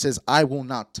person. It says, I will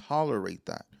not tolerate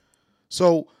that.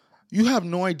 So you have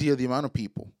no idea the amount of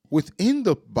people within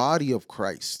the body of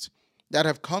Christ that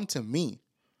have come to me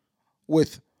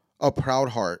with a proud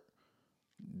heart,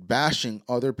 bashing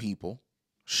other people.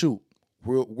 Shoot,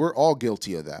 we're all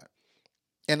guilty of that.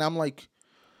 And I'm like,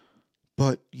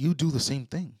 but you do the same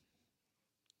thing.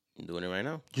 I'm doing it right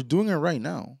now. You're doing it right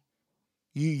now.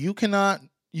 You cannot,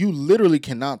 you literally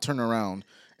cannot turn around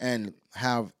and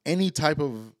have any type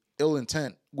of ill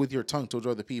intent with your tongue towards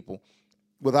other people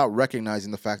without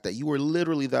recognizing the fact that you were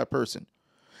literally that person.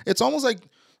 It's almost like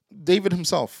David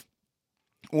himself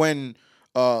when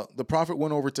the prophet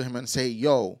went over to him and say,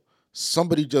 "Yo,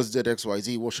 somebody just did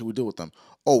XYZ. What should we do with them?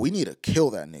 Oh, we need to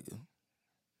kill that nigga."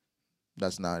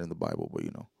 That's not in the Bible, but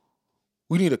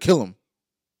we need to kill him.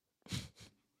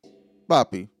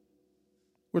 Papi,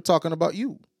 we're talking about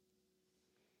you.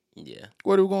 Yeah.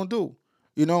 What are we gonna do?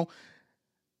 You know,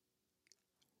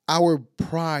 our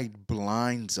pride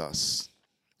blinds us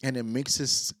and it makes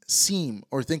us seem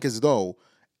or think as though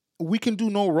we can do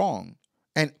no wrong.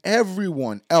 And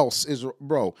everyone else is,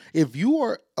 bro, if you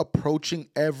are approaching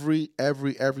every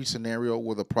scenario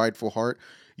with a prideful heart,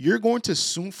 you're going to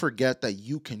soon forget that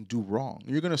you can do wrong.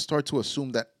 You're going to start to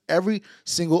assume that every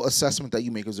single assessment that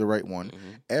you make is the right one.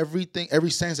 Mm-hmm. Every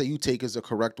stance that you take is the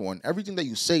correct one. Everything that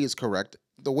you say is correct.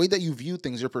 The way that you view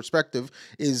things, your perspective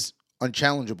is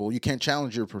unchallengeable. You can't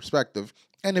challenge your perspective.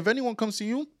 And if anyone comes to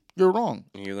you, you're wrong.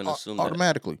 And you're gonna assume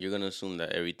automatically. You're gonna assume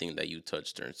that everything that you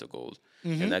touch turns to gold,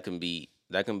 Mm-hmm. and that can be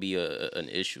an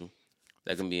issue.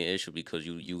 That can be an issue because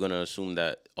you're gonna assume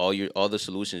that all the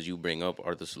solutions you bring up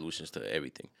are the solutions to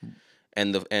everything,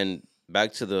 and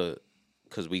back to the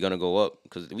because we're gonna go up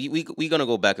because we gonna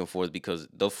go back and forth because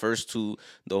the first two,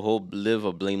 the whole live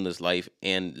a blameless life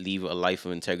and leave a life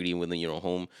of integrity within your own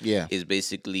home, Yeah. is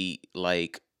basically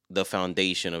like the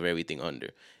foundation of everything under.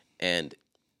 And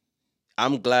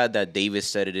I'm glad that David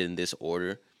said it in this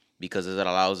order because it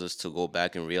allows us to go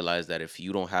back and realize that if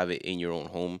you don't have it in your own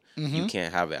home, you Mm-hmm.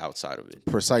 can't have it outside of it.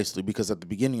 Precisely, because at the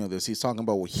beginning of this, he's talking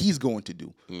about what he's going to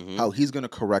do, Mm-hmm. how he's going to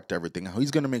correct everything, how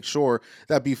he's going to make sure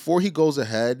that before he goes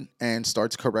ahead and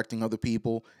starts correcting other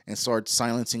people and starts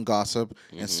silencing gossip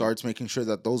and Mm-hmm. starts making sure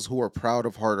that those who are proud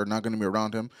of heart are not going to be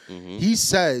around him, Mm-hmm. he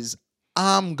says,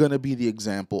 I'm going to be the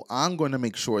example. I'm going to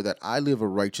make sure that I live a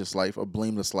righteous life, a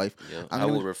blameless life. Yeah, I'm I going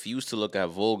to will make refuse to look at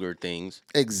vulgar things.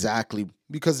 exactly,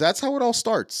 because that's how it all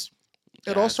starts.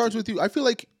 It It all has starts to. with you. I feel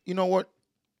like, you know what?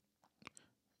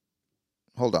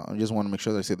 Hold on. I just want to make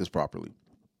sure that I say this properly.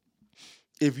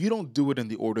 If you don't do it in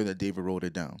the order that David wrote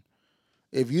it down,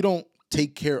 if you don't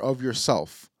take care of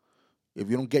yourself, if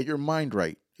you don't get your mind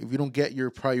right, if you don't get your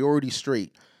priorities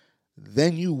straight,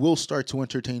 then you will start to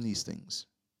entertain these things.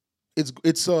 It's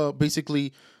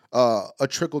basically a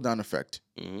trickle down effect.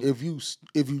 Mm-hmm.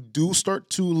 If you do start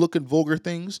to look at vulgar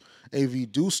things, if you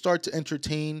do start to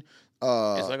entertain,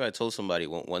 It's like I told somebody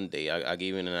one day. I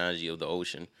gave an analogy of the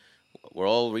ocean. We're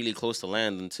all really close to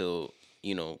land until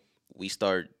we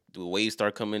start. The waves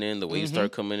start coming in. The waves mhm,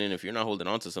 start coming in. If you're not holding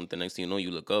on to something, next thing you know,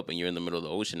 you look up and you're in the middle of the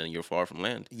ocean and you're far from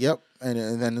land. yep,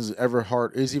 and then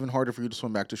it's even harder for you to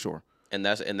swim back to shore. And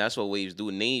that's what waves do.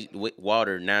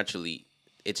 Water naturally,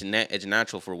 it's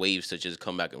natural for waves to just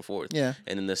come back and forth. Yeah,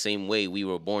 And in the same way, we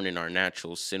were born in our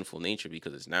natural sinful nature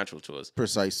because it's natural to us.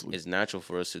 precisely. It's natural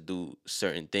for us to do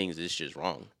certain things. It's just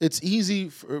wrong. It's easy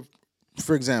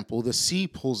for example, the sea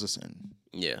pulls us in.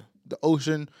 Yeah. The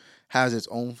ocean has its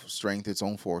own strength, its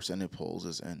own force, and it pulls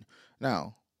us in.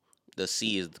 Now, The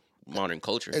sea is modern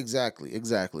culture.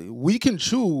 exactly. We can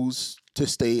choose to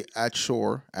stay at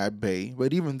shore, at bay,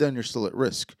 but even then, you're still at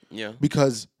risk Yeah.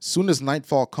 because soon as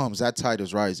nightfall comes, that tide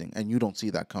is rising, and you don't see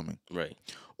that coming. Right.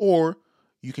 Or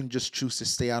you can just choose to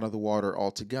stay out of the water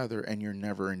altogether, and you're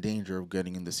never in danger of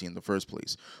getting in the sea in the first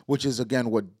place. Which is again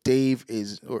what Dave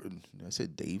is, or I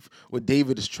said Dave, what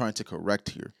David is trying to correct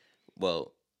here.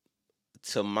 Well,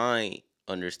 to my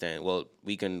understand, well,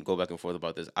 we can go back and forth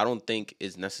about this. I don't think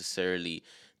it's necessarily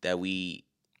that we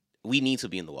need to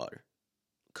be in the water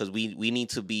because we need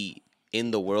to be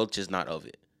in the world, just not of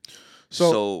it.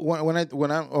 So So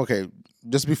when I'm okay,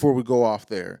 just before we go off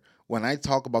there, when I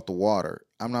talk about the water,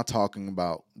 I'm not talking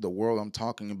about the world. I'm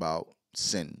talking about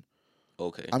sin.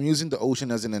 okay, I'm using the ocean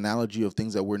as an analogy of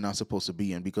things that we're not supposed to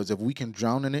be in because if we can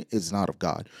drown in it, it's not of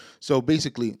God. So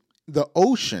basically, the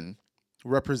ocean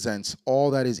represents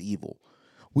all that is evil.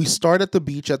 We start at the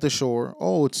beach at the shore.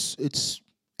 Oh, it's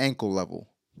ankle level.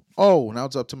 Oh, now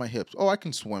it's up to my hips. Oh, I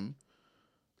can swim.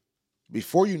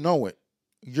 Before you know it,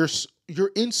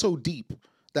 you're in so deep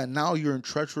that now you're in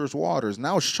treacherous waters.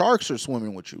 Now sharks are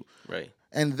swimming with you. right,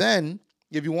 And then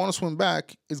if you want to swim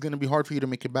back, it's going to be hard for you to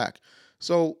make it back.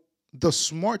 So the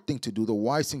smart thing to do, the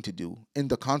wise thing to do in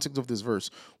the context of this verse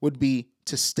would be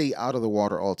to stay out of the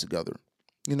water altogether.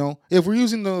 You know, if we're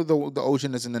using the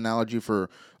ocean as an analogy for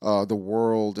the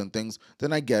world and things,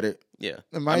 then I get it. yeah.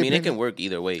 In I my mean, it can opinion, work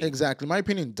either way. exactly. My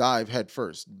opinion, dive head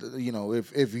first. You know,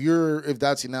 if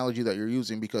that's the analogy that you're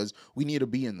using, because we need to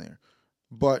be in there.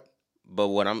 But But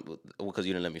what I'm because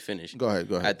you didn't let me finish. go ahead,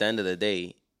 go ahead. At the end of the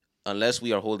day, unless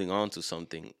we are holding on to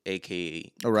something,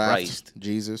 aka A raft, Christ,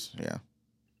 Jesus, yeah,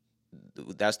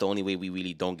 that's the only way we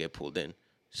really don't get pulled in.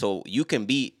 So you can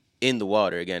be in the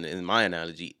water again, in my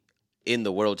analogy, in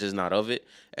the world, just not of it,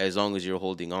 as long as you're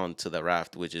holding on to the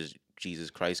raft, which is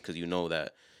Jesus Christ, because you know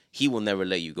that He will never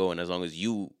let you go, and as long as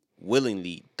you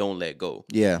willingly don't let go,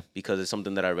 yeah, because it's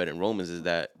something that I read in Romans is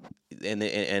that,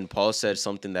 and Paul said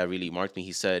something that really marked me.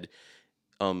 He said,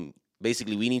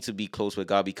 basically, we need to be close with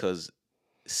God because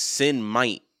sin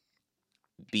might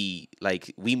be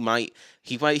like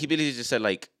he basically just said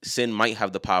like sin might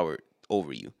have the power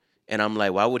over you. And I'm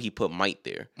like, why would he put might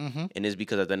there? mm-hmm. And it's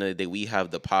because at the end of the day, we have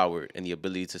the power and the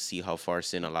ability to see how far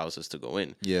sin allows us to go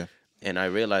in. Yeah, And I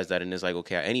realized that, and it's like,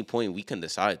 okay, at any point we can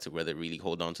decide to whether really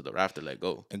hold on to the raft or let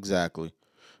go. exactly.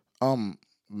 Um,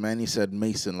 Manny said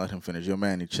Mason, let him finish. Yo,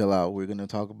 Manny, chill out. We're gonna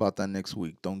talk about that next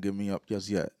week. Don't give me up just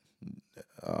yet.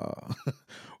 Uh,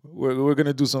 we're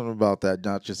gonna do something about that,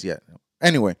 not just yet.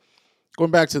 Anyway,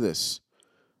 going back to this,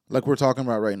 like we're talking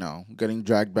about right now, getting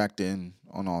dragged back in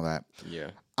on all that.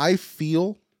 Yeah. I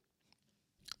feel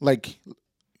like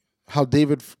how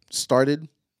David started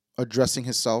addressing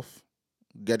himself,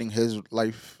 getting his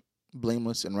life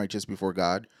blameless and righteous before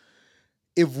God.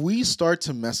 If we start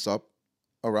to mess up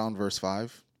around verse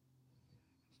 5,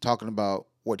 talking about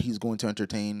what he's going to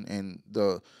entertain and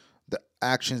the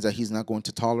actions that he's not going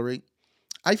to tolerate,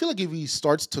 I feel like if he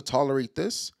starts to tolerate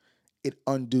this, it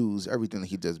undoes everything that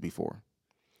he does before.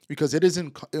 Because it is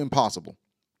impossible.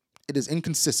 It is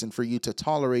inconsistent for you to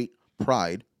tolerate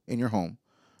pride in your home,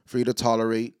 for you to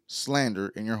tolerate slander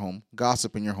in your home,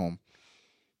 gossip in your home,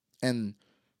 and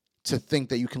to think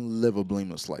that you can live a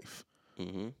blameless life.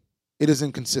 Mm-hmm. It is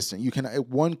inconsistent.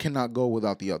 One cannot go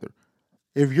without the other.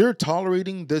 If you're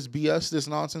tolerating this BS, this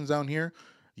nonsense down here,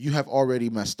 you have already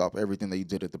messed up everything that you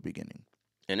did at the beginning.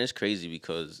 And it's crazy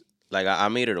because like I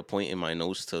made it a point in my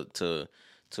notes to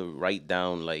write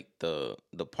down like the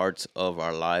parts of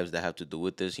our lives that have to do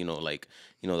with this. Like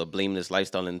the blameless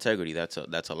lifestyle and integrity. That's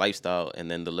a lifestyle, and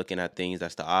then the looking at things,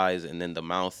 that's the eyes, and then the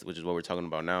mouth, which is what we're talking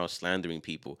about now, slandering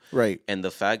people. Right. And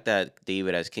the fact that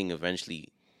David as king eventually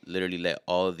literally let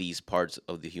all these parts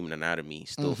of the human anatomy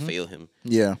still fail him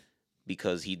Yeah.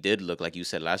 because he did look, like you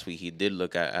said last week, he did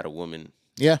look at a woman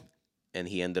Yeah. and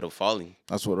he ended up falling.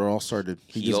 That's what it all started.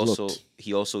 He He just also looked.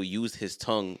 he also used his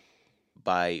tongue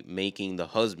by making the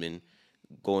husband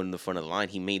go in the front of the line.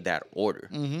 He made that order.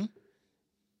 Mm-hmm.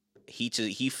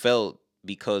 He felt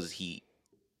because he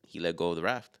let go of the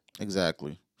raft.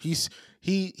 Exactly.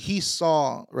 He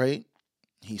saw, right?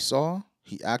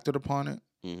 He acted upon it,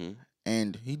 Mm-hmm.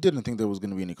 and he didn't think there was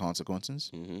going to be any consequences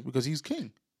Mm-hmm. because he's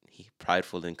king. He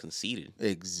prideful and conceited.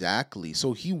 Exactly.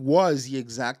 So he was the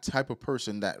exact type of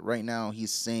person that right now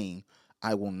he's saying,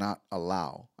 I will not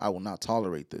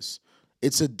tolerate this.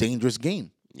 It's a dangerous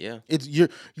game. Yeah. It's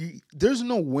there's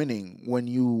no winning when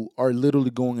you are literally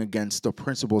going against the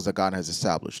principles that God has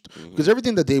established. Because Mm-hmm.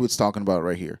 everything that David's talking about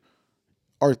right here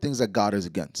are things that God is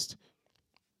against.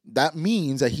 That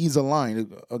means that he's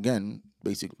aligned again,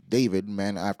 basically David,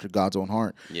 man after God's own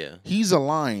heart. Yeah. He's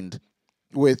aligned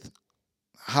with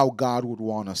how God would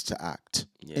want us to act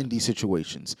Yeah. in these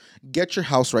situations. Get your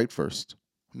house right first.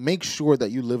 Make sure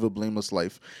that you live a blameless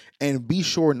life and be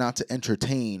sure not to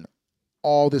entertain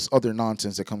all this other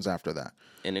nonsense that comes after that.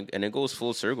 And it goes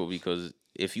full circle because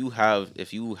if you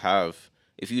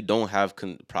don't have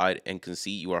pride and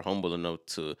conceit, you are humble enough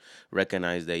to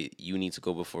recognize that you need to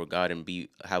go before God and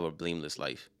have a blameless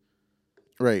life.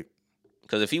 Right.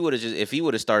 Because if he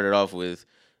would have started off with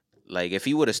like if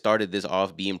he would have started this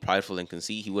off being prideful and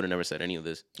conceit, he would have never said any of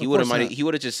this. Of course not. He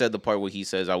would have just said the part where he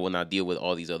says, "I will not deal with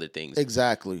all these other things."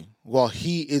 Exactly. Well,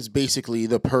 he is basically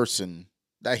the person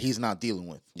that he's not dealing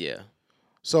with. Yeah.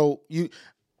 So can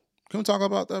we talk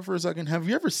about that for a second? Have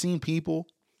you ever seen people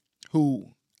who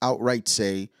outright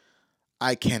say,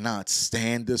 I cannot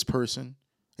stand this person,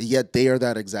 yet they are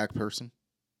that exact person?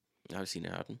 I've seen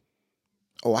it happen.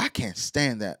 Oh, I can't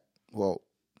stand that. Well,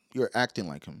 you're acting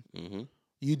like him. Hmm.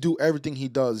 You do everything he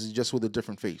does just with a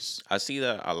different face. I see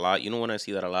that a lot. When I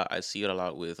see that a lot, I see it a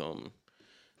lot with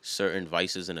certain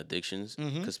vices and addictions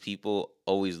Mm-hmm. because people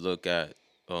always look at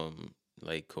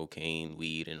like cocaine,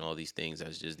 weed, and all these things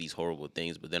as just these horrible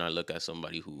things. But then I look at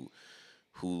somebody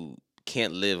who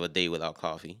can't live a day without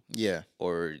coffee Yeah.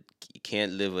 or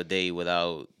can't live a day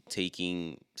without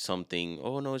taking something.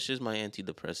 Oh no, it's just my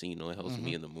antidepressant. It helps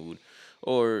me in the mood.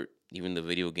 Or even the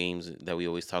video games that we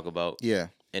always talk about. Yeah.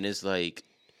 And it's like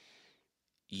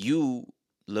you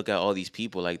look at all these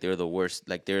people like they're the worst.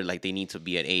 Like they're like they need to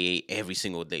be at AA every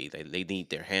single day. Like they need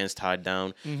their hands tied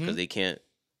down because they can't.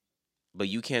 But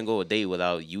you can't go a day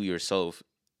without you yourself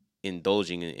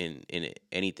indulging in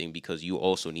anything because you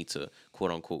also need to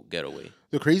quote unquote get away.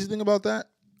 The crazy thing about that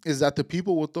is that the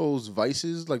people with those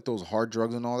vices, like those hard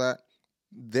drugs and all that,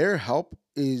 their help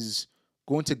is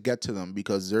going to get to them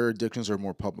because their addictions are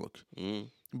more public. Mm.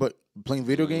 But playing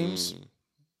video games, Mm.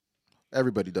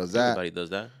 everybody does that. Everybody does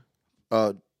that.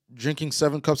 Uh, Drinking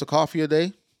 7 cups of coffee a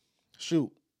day,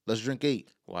 shoot, let's drink 8.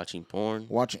 Watching porn.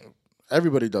 Watching,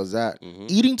 everybody does that. Mm-hmm.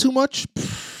 Eating too much,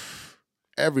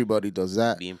 everybody does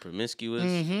that. Being promiscuous.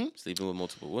 Mm-hmm. Sleeping with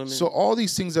multiple women. So all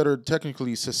these things that are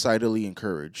technically societally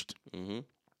encouraged, Mm-hmm.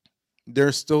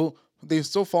 they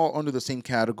still fall under the same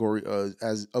category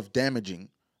as of damaging,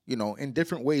 in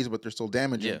different ways, but they're still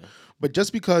damaging. Yeah. But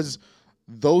just because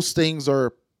those things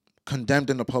are condemned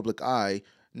in the public eye,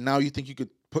 now you think you could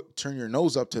turn your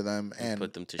nose up to them and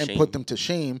put them to and shame. put them to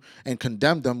shame and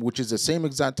condemn them, which is the same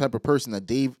exact type of person that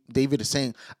David is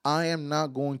saying, I am not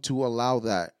going to allow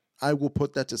that. I will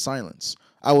put that to silence.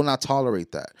 I will not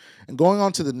tolerate that. And going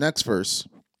on to the next verse,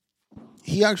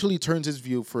 he actually turns his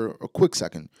view for a quick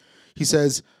second. He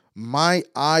says, my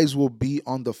eyes will be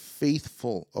on the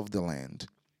faithful of the land,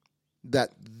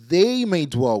 that they may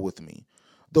dwell with me.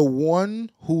 The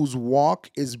one whose walk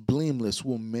is blameless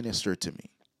will minister to me.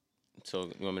 So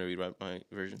you want me to read my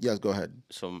version? Yes, go ahead.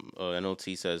 So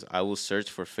NLT says, I will search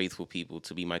for faithful people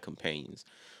to be my companions.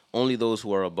 Only those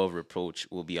who are above reproach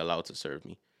will be allowed to serve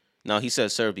me. Now, he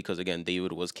says serve because, again,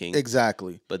 David was king.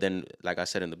 Exactly. But then, like I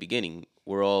said in the beginning,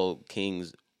 we're all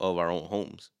kings of our own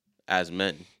homes as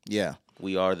men. Yeah.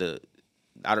 We are the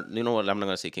I don't. You know what? I'm not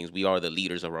gonna say kings. We are the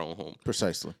leaders of our own home.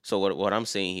 Precisely. So what I'm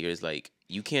saying here is like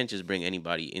you can't just bring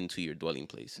anybody into your dwelling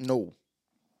place No.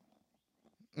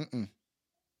 Mm-mm.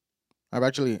 I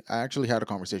actually had a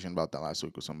conversation about that last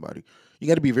week with somebody. You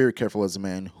got to be very careful as a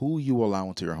man who you allow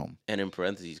into your home. and in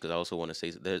parentheses because I also want to say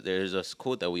there's a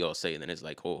quote that we all say and then it's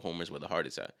like home is where the heart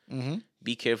is at. Mm-hmm.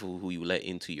 Be careful who you let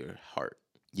into your heart.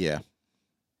 Yeah,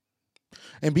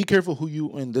 and be careful who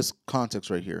you in this context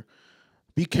right here.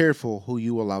 Be careful who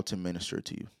you allow to minister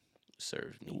to you.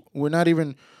 Serve me. We're not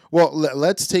even well.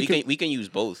 Let's We take can it. we can use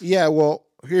both. Yeah. Well,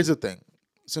 here's the thing.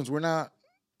 Since we're not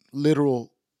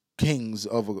literal kings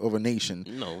of a nation,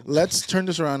 No. let's turn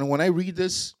this around. And when I read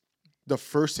this, the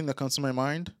first thing that comes to my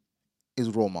mind is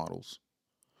role models.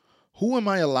 Who am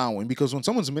I allowing? Because when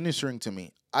someone's ministering to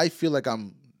me, I feel like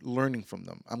I'm learning from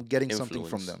them. I'm getting something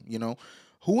from Influence. them. You know,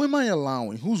 who am I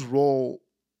allowing? Whose role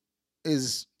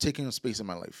is taking a space in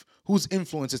my life? Whose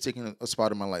influence is taking a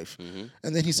spot in my life? Mm-hmm.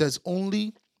 And then he says,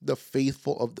 only the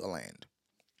faithful of the land.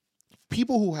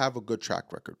 People who have a good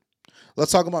track record.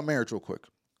 Let's talk about marriage real quick.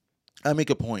 I make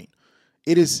a point.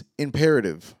 It is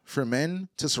imperative for men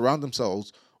to surround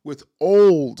themselves with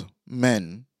old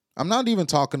men. I'm not even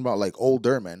talking about like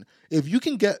older men. If you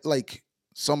can get like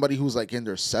somebody who's like in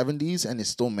their 70s and is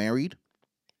still married,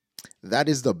 that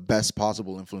is the best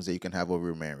possible influence that you can have over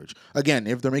your marriage. Again,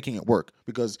 if they're making it work,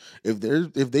 because if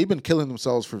they've been killing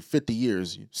themselves for 50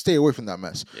 years, stay away from that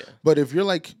mess. Yeah. But if you're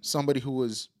like somebody who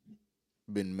has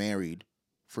been married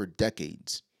for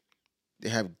decades, they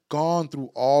have gone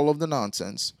through all of the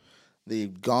nonsense.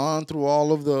 They've gone through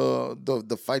all of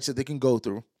the fights that they can go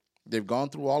through. They've gone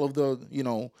through all of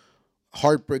the,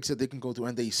 heartbreaks that they can go through,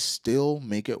 and they still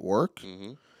make it work.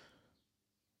 Mm-hmm.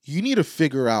 You need to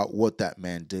figure out what that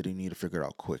man did. You need to figure it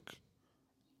out quick.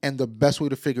 And the best way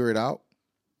to figure it out,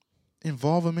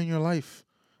 involve him in your life.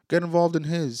 Get involved in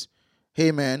his.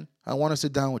 Hey, man, I want to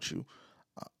sit down with you.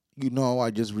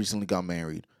 I just recently got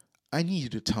married. I need you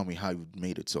to tell me how you've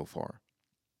made it so far.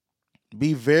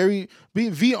 Be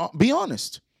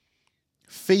honest,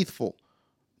 faithful.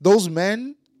 Those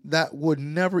men that would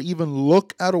never even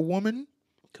look at a woman,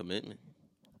 Commitment.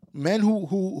 men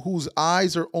whose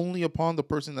eyes are only upon the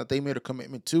person that they made a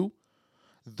commitment to,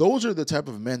 those are the type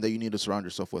of men that you need to surround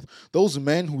yourself with. Those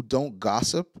men who don't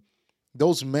gossip,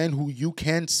 those men who you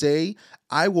can say,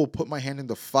 I will put my hand in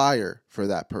the fire for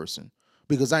that person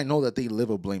because I know that they live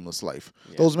a blameless life.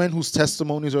 Yeah. Those men whose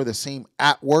testimonies are the same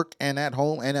at work and at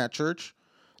home and at church,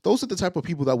 those are the type of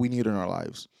people that we need in our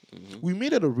lives. Mm-hmm. We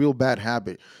made it a real bad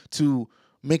habit to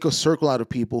make a circle out of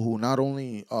people who not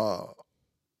only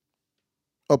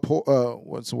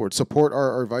support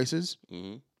our vices,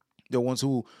 Mm-hmm. the ones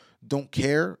who don't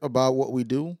care about what we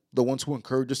do, the ones who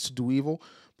encourage us to do evil.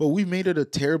 But we made it a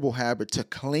terrible habit to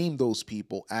claim those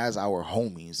people as our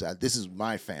homies, that this is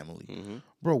my family. Mm-hmm.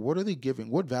 Bro, what are they giving?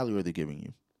 What value are they giving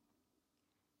you?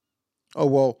 Oh,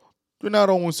 well, they're not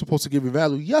always supposed to give you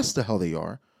value. Yes, the hell they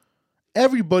are.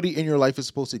 Everybody in your life is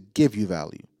supposed to give you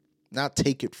value, not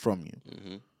take it from you.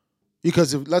 Mm-hmm.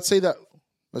 Because if let's say that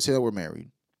we're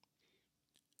married.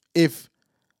 If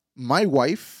my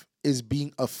wife is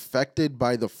being affected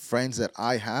by the friends that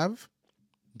I have,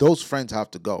 those friends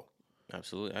have to go.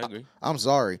 Absolutely, I agree. I'm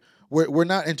sorry. We're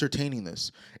not entertaining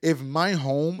this. If my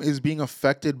home is being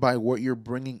affected by what you're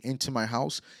bringing into my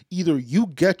house, either you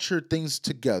get your things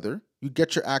together, you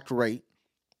get your act right,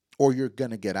 or you're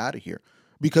going to get out of here.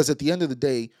 Because at the end of the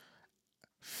day,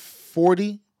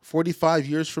 45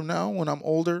 years from now, when I'm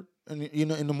older and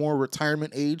in the more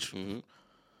retirement age, Mm-hmm.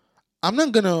 I'm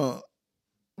not going to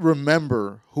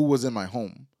remember who was in my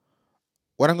home.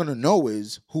 What I'm going to know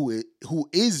is who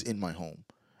is in my home.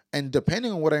 And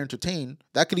depending on what I entertain,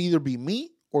 that could either be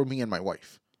me or me and my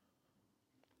wife.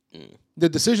 Mm. The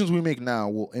decisions we make now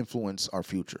will influence our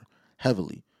future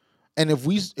heavily. And if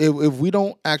we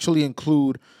don't actually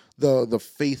include the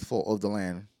faithful of the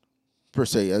land per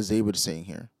se, as David is saying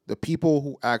here, the people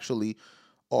who actually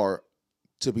are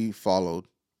to be followed,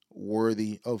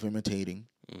 worthy of imitating,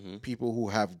 Mm-hmm. people who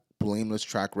have blameless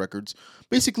track records,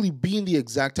 basically being the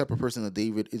exact type of person that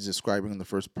David is describing in the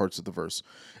first parts of the verse.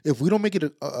 If we don't make it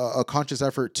a conscious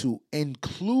effort to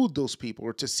include those people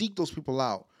or to seek those people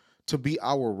out to be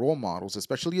our role models,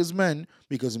 especially as men,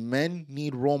 because men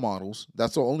need role models.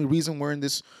 That's the only reason we're in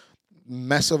this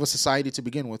mess of a society to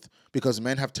begin with, because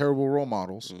men have terrible role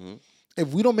models. Mm-hmm. If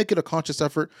we don't make it a conscious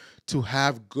effort to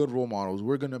have good role models,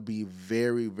 we're going to be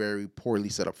very, very poorly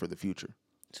set up for the future.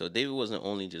 So David wasn't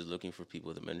only just looking for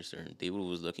people to minister. David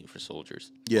was looking for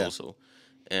soldiers Yeah. also.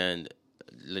 And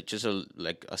just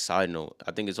a side note,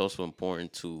 I think it's also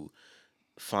important to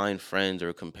find friends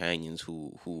or companions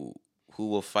who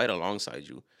will fight alongside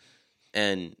you.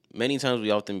 And many times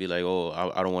we often be like, "Oh,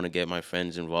 I don't want to get my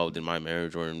friends involved in my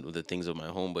marriage or in the things of my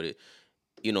home." But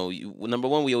number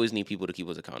one, we always need people to keep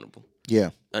us accountable, Yeah.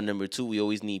 and number two, we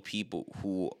always need people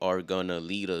who are gonna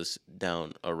lead us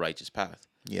down a righteous path.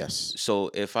 Yes. So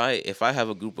if I have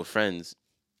a group of friends,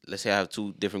 let's say I have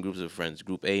two different groups of friends,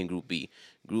 Group A and Group B.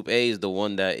 Group A is the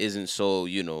one that isn't so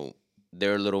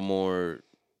they're a little more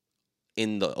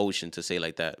in the ocean, to say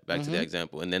like that, back to the Mm-hmm.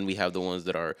 example, and then we have the ones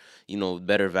that are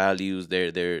better values.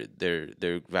 Their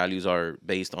values are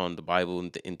based on the Bible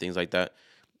and things like that.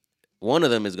 One of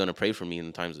them is going to pray for me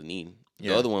in times of need. The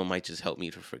Yeah. other one might just help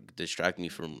me to distract me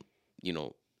from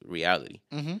reality.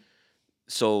 Mm-hmm.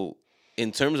 So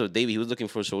in terms of David, he was looking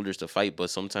for soldiers to fight, but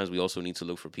sometimes we also need to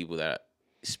look for people that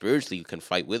spiritually can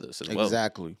fight with us as well.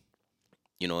 Exactly.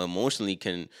 Emotionally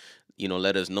can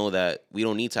let us know that we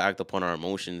don't need to act upon our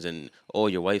emotions, and oh,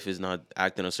 your wife is not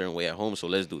acting a certain way at home, so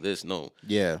let's do this. No,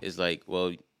 Yeah. it's like,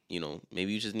 well,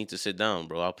 maybe you just need to sit down,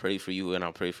 bro. I'll pray for you and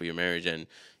I'll pray for your marriage. And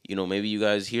maybe you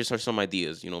guys, here's her some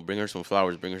ideas. Bring her some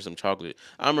flowers, bring her some chocolate.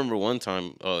 I remember one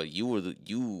time you were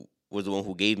the one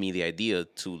who gave me the idea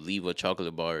to leave a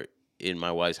chocolate bar in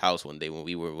my wife's house one day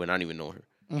when I didn't even know her.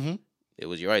 Mm-hmm. It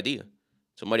was your idea.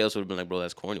 Somebody else would have been like, bro,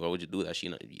 that's corny. Why would you do that?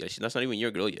 That's not even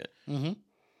your girl yet. Mm-hmm.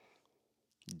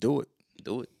 Do it.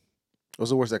 Do it. What's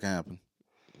the worst that can happen?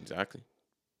 Exactly.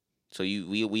 So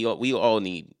we all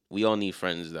need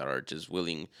friends that are just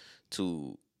willing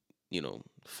to,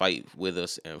 fight with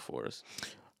us and for us.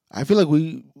 I feel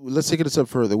like let's take it a step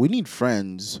further. We need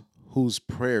friends whose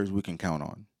prayers we can count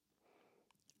on.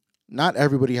 Not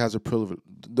everybody has the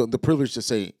privilege to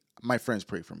say, my friends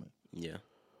pray for me. Yeah.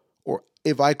 Or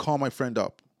if I call my friend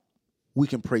up, we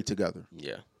can pray together.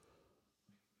 Yeah.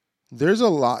 There's a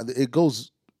lot. It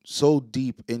goes so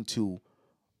deep into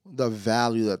the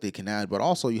value that they can add, but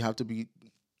also you have to be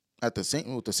with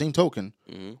the same token.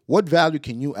 Hmm. What value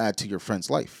can you add to your friend's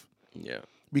life? Yeah.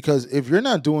 Because if you're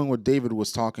not doing what David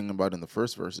was talking about in the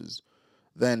first verses,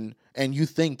 then and you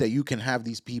think that you can have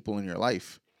these people in your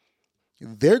life,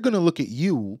 they're going to look at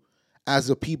you as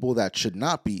the people that should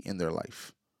not be in their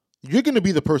life. You're going to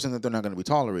be the person that they're not going to be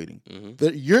tolerating. Hmm.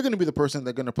 You're going to be the person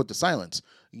that's going to put the silence.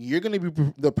 You're going to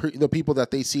be the people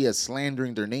that they see as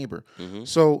slandering their neighbor. Hmm.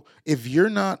 So if you're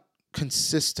not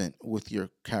consistent with your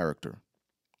character,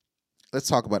 let's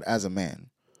talk about as a man,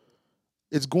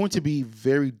 it's going to be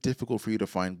very difficult for you to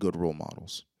find good role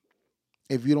models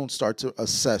if you don't start to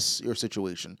assess your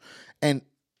situation. And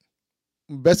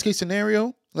best case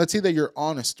scenario, let's say that you're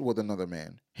honest with another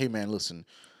man. Hey, man, listen,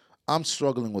 I'm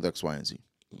struggling with X, Y, and Z.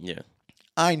 Yeah.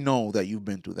 I know that you've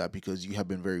been through that because you have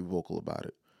been very vocal about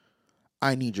it.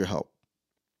 I need your help.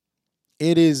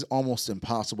 It is almost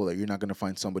impossible that you're not going to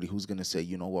find somebody who's going to say,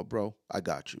 you know what, bro, I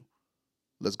got you.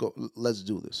 Let's go. Let's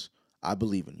do this. I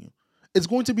believe in you. It's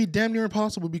going to be damn near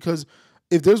impossible because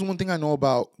if there's one thing I know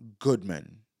about good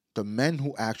men, the men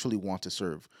who actually want to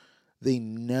serve, they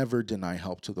never deny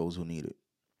help to those who need it.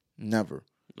 Never.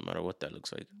 No matter what that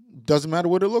looks like. Doesn't matter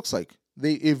what it looks like.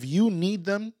 If you need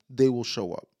them, they will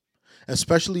show up.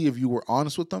 Especially if you were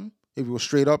honest with them. If you were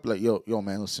straight up like, yo,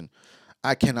 man, listen,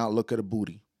 I cannot look at a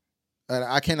booty. And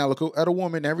I cannot look at a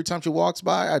woman. Every time she walks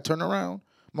by, I turn around.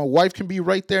 My wife can be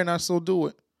right there and I still do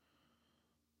it.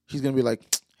 He's gonna be like,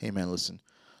 hey man, listen,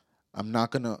 I'm not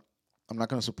gonna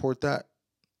support that,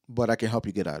 but I can help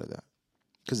you get out of that.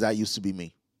 Because that used to be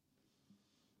me.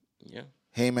 Yeah.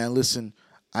 Hey man, listen,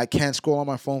 I can't scroll on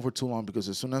my phone for too long because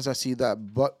as soon as I see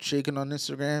that butt shaking on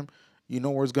Instagram, you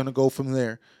know where it's gonna go from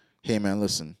there. Hey man,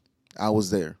 listen, I was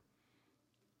there.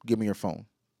 Give me your phone.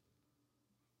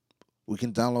 We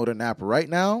can download an app right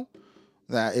now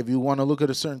that if you want to look at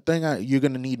a certain thing, you're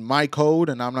gonna need my code,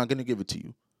 and I'm not gonna give it to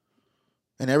you.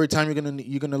 And every time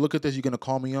you're gonna look at this, you're gonna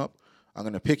call me up. I'm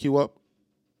gonna pick you up.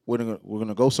 We're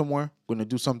gonna go somewhere. We're gonna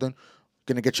do something.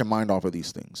 Gonna get your mind off of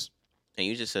these things. And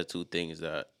you just said two things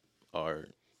are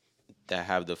that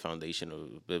have the foundation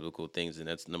of biblical things, and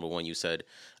that's number one. You said,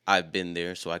 "I've been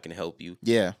there, so I can help you."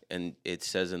 Yeah. And it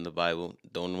says in the Bible,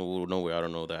 don't know where, I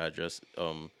don't know the address.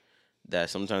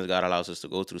 That sometimes God allows us to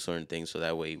go through certain things, so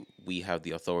that way we have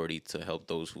the authority to help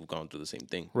those who've gone through the same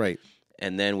thing. Right.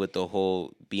 And then with the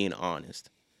whole being honest,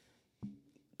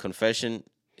 confession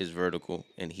is vertical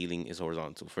and healing is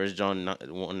horizontal. First John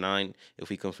 1:9, if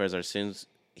we confess our sins,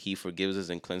 he forgives us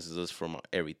and cleanses us from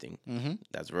everything. Mm-hmm.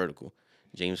 That's vertical.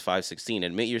 James 5:16,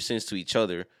 admit your sins to each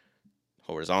other,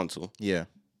 horizontal. Yeah.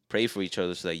 Pray for each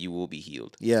other so that you will be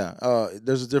healed. Yeah.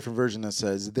 There's a different version that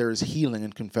says there is healing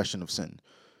in confession of sin.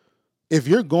 If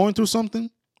you're going through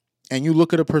something and you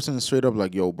look at a person and straight up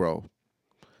like, yo, bro,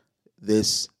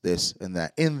 this, and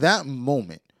that, in that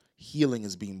moment, healing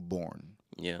is being born.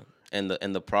 Yeah, and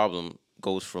the problem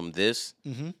goes from this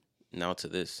Mm-hmm. now to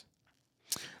this.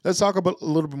 Let's talk about a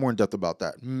little bit more in depth about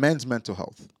that. Men's mental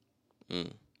health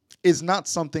Mm. is not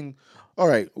something. All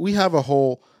right, we have a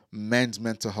whole men's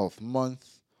mental health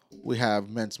month. We have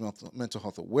men's mental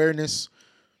health awareness,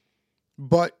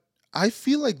 but I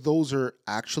feel like those are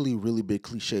actually really big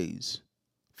cliches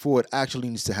for what actually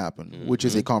needs to happen, which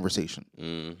is a Mm-hmm. conversation.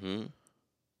 Mm-hmm.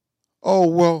 Oh,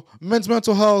 well, men's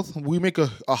mental health, we make a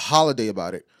holiday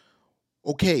about it.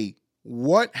 Okay,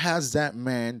 what has that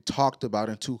man talked about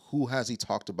and to who has he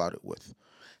talked about it with?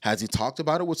 Has he talked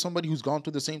about it with somebody who's gone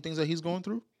through the same things that he's going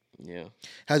through? Yeah.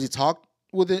 Has he talked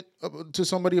with it to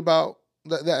somebody about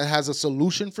that has a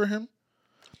solution for him?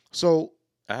 So,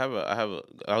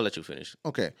 I'll let you finish.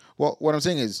 okay, well, what I'm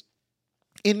saying is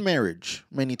in marriage,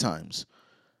 many times,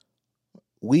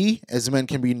 we as men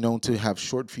can be known to have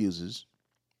short fuses,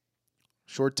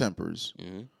 short tempers.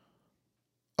 Mm-hmm.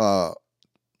 Uh,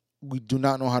 we do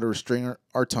not know how to restrain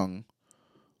our tongue.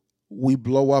 We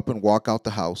blow up and walk out the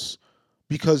house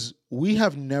because we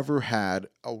have never had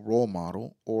a role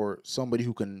model or somebody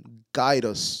who can guide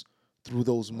us through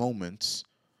those moments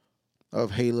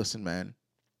of, hey, listen, man,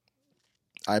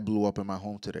 I blew up in my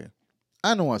home today.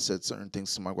 I know I said certain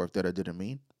things to my wife that I didn't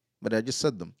mean, but I just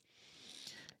said them.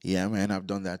 Yeah, man, I've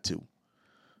done that too.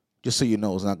 Just so you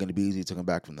know, it's not going to be easy to come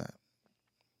back from that.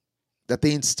 That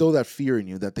they instill that fear in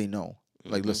you that they know.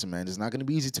 Like, Mm-hmm. listen, man, it's not going to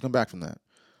be easy to come back from that.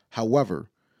 However,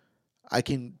 I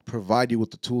can provide you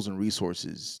with the tools and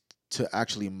resources to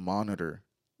actually monitor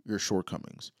your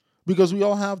shortcomings because we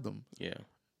all have them. Yeah.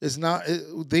 It's not,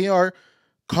 they are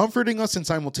comforting us and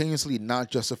simultaneously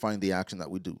not justifying the action that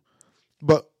we do.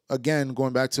 But again,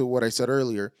 going back to what I said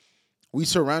earlier, we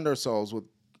surround ourselves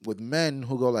with men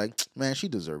who go like, man, she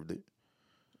deserved it.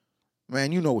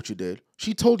 Man, you know what you did.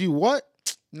 She told you what?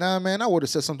 Nah, man, I would have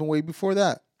said something way before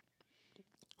that.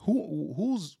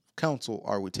 Whose counsel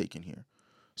are we taking here?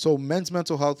 So men's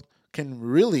mental health can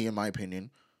really, in my opinion,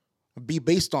 be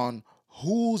based on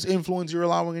whose influence you're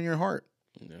allowing in your heart.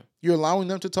 Yeah. You're allowing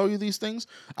them to tell you these things.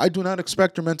 I do not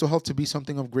expect your mental health to be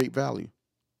something of great value.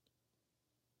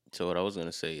 So what I was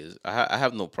gonna say is I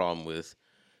have no problem with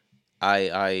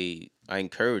I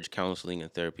encourage counseling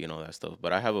and therapy and all that stuff,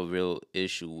 but I have a real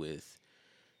issue with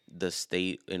the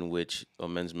state in which a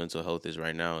men's mental health is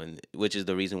right now, and which is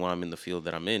the reason why I'm in the field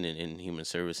that I'm in human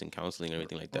service and counseling and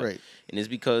everything like that. Right. And it's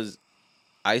because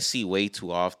I see way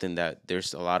too often that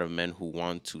there's a lot of men who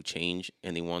want to change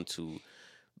and they want to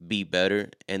be better,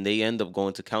 and they end up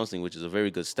going to counseling, which is a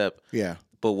very good step. Yeah.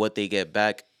 But what they get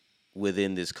back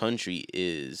within this country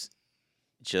is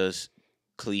just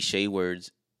cliche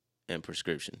words and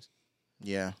prescriptions.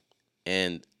 Yeah.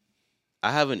 And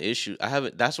I have an issue. I have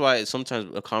it. That's why sometimes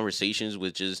conversations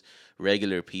with just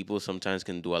regular people sometimes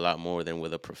can do a lot more than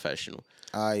with a professional.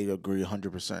 I agree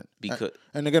 100%. Because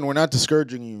And again, we're not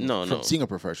discouraging you no, from no, seeing a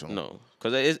professional. no,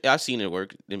 because I've seen it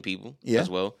work in people Yeah. as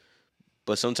well.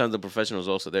 But sometimes the professional is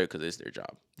also there because it's their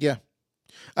job. Yeah.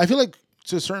 I feel like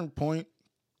to a certain point,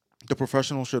 the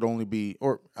professional should only be,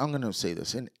 or I'm going to say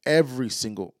this in every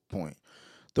single point,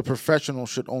 the professional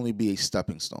should only be a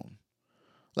stepping stone.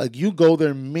 Like you go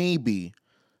there maybe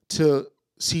to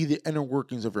see the inner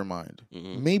workings of your mind.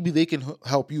 Hmm. Maybe they can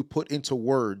help you put into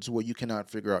words what you cannot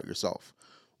figure out yourself.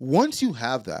 Once you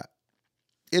have that,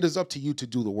 it is up to you to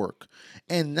do the work.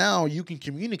 And now you can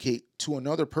communicate to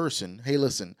another person, hey,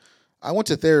 listen, I went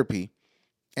to therapy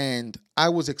and I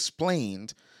was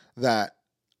explained that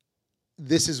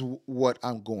this is what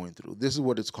I'm going through. This is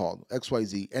what it's called,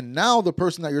 XYZ. And now the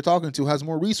person that you're talking to has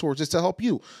more resources to help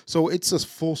you. So it's a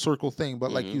full circle thing.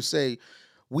 But like Hmm. you say,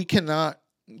 we cannot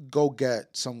go get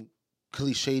some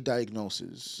cliche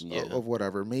diagnosis Yeah, of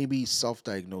whatever, maybe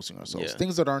self-diagnosing ourselves, yeah.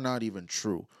 things that are not even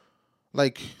true.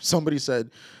 Like somebody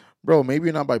said, bro, maybe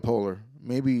you're not bipolar.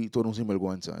 Maybe tú eres un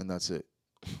sinvergüenza, and that's it.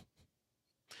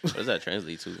 What does that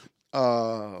translate to?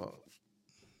 Uh,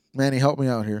 Manny, help me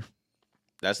out here.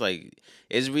 That's like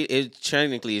it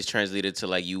technically is translated to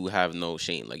like you have no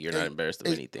shame, like you're not embarrassed of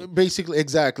anything. Basically,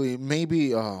 exactly.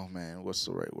 Maybe, oh man, what's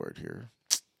the right word here?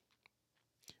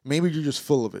 Maybe you're just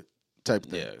full of it, type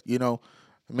thing. Yeah, You know,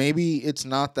 maybe it's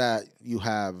not that you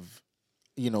have,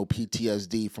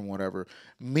 PTSD from whatever.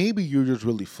 Maybe you're just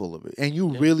really full of it, and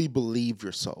you yeah, really believe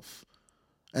yourself.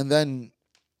 And then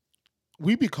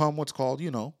we become what's called,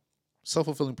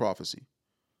 self-fulfilling prophecy,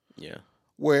 yeah,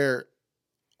 where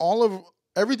all of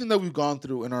everything that we've gone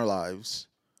through in our lives,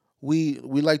 we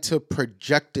like to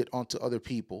project it onto other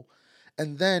people,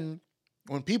 and then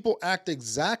when people act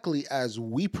exactly as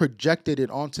we projected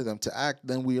it onto them to act,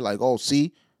 then we're like, oh,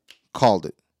 see, called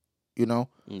it, you know.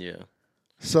 yeah.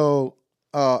 So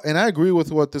and I agree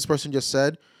with what this person just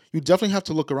said. You definitely have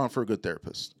to look around for a good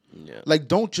therapist. Yeah. Like,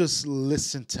 don't just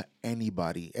listen to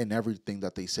anybody and everything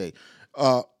that they say.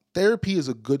 Uh, Therapy is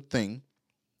a good thing.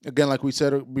 Again, like we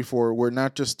said before, we're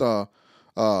not just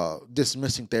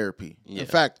dismissing therapy. In Yeah.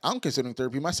 fact, I'm considering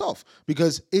therapy myself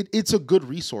because it's a good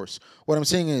resource. What I'm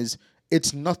saying is,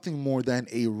 it's nothing more than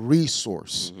a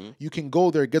resource. Mm-hmm. You can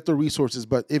go there, get the resources,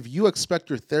 but if you expect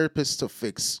your therapist to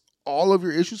fix all of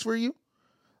your issues for you,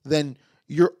 then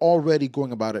you're already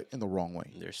going about it in the wrong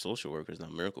way. They're social workers,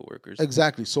 not miracle workers.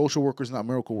 Exactly. Social workers, not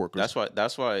miracle workers. That's why.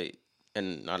 That's why.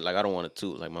 And not, like I don't want to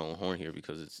toot like my own horn here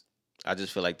because it's. I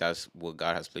just feel like that's what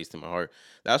God has placed in my heart.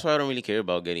 That's why I don't really care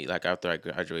about getting like after I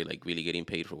graduate, like really getting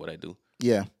paid for what I do.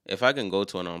 Yeah. If I can go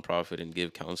to a nonprofit and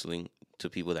give counseling to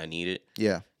people that need it,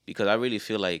 Yeah. because I really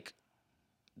feel like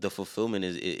the fulfillment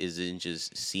is in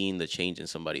just seeing the change in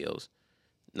somebody else,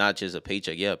 not just a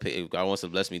paycheck. Yeah, if God wants to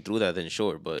bless me through that, then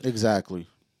sure. But Exactly.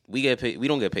 we get paid. We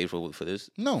don't get paid No.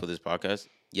 for this podcast.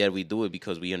 Yet we do it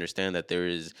because we understand that there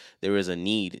is a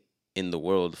need in the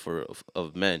world for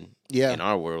of men Yeah. in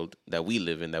our world that we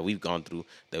live in, that we've gone through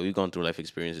life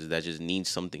experiences that just need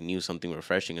something new, something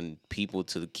refreshing, and people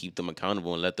to keep them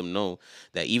accountable and let them know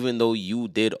that even though you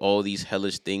did all these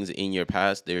hellish things in your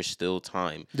past, there's still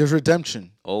time. There's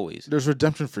redemption. Always. There's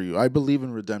redemption for you. I believe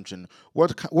in redemption.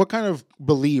 What kind of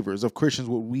believers of Christians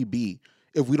would we be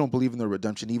if we don't believe in the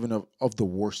redemption, even of the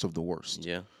worst of the worst?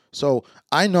 Yeah. So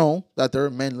I know that there are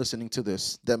men listening to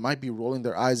this that might be rolling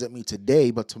their eyes at me today,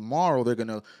 but tomorrow they're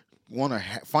gonna want to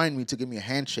find me to give me a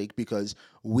handshake because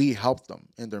we helped them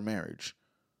in their marriage.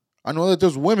 I know that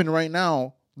there's women right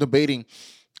now debating,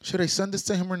 should I send this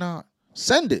to him or not?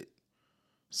 Send it.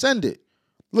 Send it.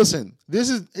 Listen, this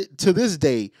is to this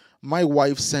day, my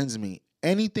wife sends me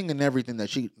anything and everything that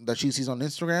she sees on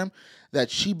Instagram that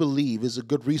she believes is a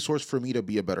good resource for me to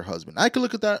be a better husband. I could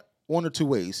look at that one or two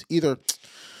ways. Either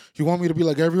you want me to be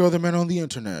like every other man on the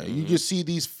internet. You Mm-hmm. just see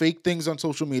these fake things on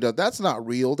social media. That's not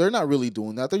real. They're not really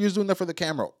doing that. They're just doing that for the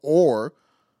camera. Or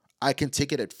I can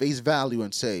take it at face value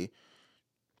and say,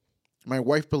 my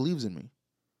wife believes in me.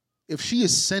 If she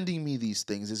is sending me these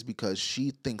things, it's because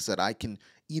she thinks that I can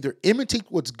either imitate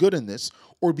what's good in this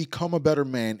or become a better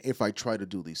man if I try to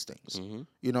do these things. Mm-hmm.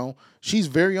 You know, she's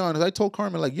very honest. I told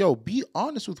Carmen, like, yo, be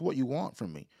honest with what you want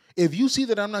from me. If you see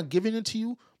that I'm not giving it to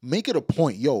you, make it a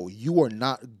point. Yo, you are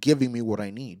not giving me what I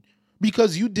need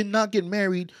because you did not get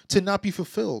married to not be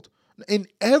fulfilled in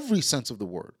every sense of the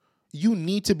word. You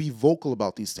need to be vocal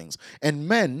about these things. And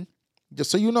men,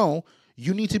 just so you know,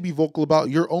 you need to be vocal about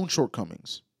your own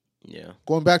shortcomings. Yeah.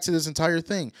 Going back to this entire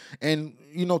thing. And,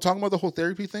 talking about the whole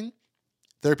therapy thing,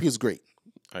 therapy is great,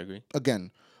 I agree.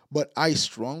 again. But I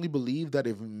strongly believe that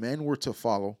if men were to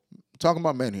follow, talking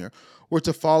about men here, were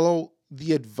to follow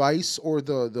the advice or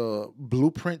the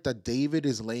blueprint that David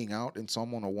is laying out in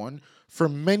Psalm 101, for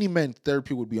many men,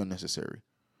 therapy would be unnecessary.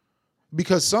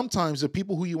 Because sometimes the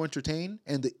people who you entertain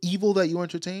and the evil that you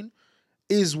entertain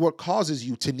is what causes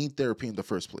you to need therapy in the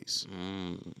first place.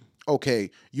 Mm. Okay,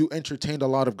 you entertained a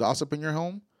lot of gossip in your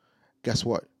home. Guess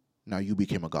what? Now you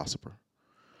became a gossiper.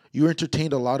 You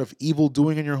entertained a lot of evil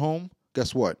doing in your home.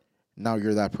 Guess what? Now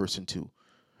you're that person too.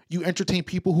 You entertained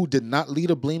people who did not lead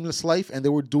a blameless life and they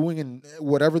were doing in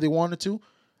whatever they wanted to.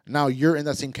 Now you're in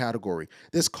that same category.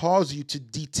 This caused you to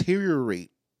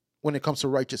deteriorate when it comes to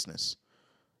righteousness.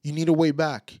 You need a way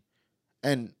back.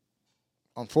 And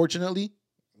unfortunately,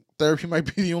 therapy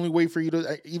might be the only way for you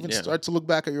to even Yeah. start to look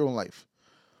back at your own life.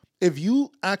 If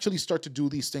you actually start to do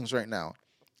these things right now,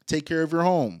 take care of your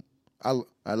home.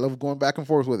 I love going back and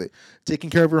forth with it.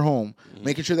 Taking care of your home, Mm-hmm.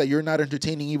 making sure that you're not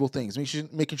entertaining evil things,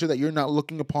 making sure that you're not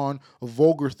looking upon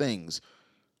vulgar things.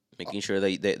 Making sure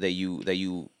that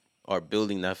you are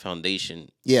building that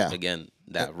foundation. Yeah, Again,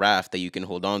 that raft that you can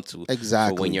hold on to for when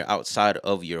exactly. you're outside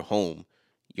of your home,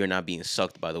 you're not being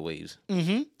sucked by the waves.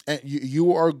 Mm-hmm. And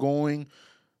you're going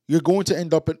to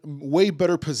end up in way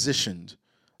better positioned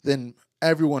than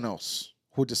everyone else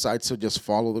who decides to just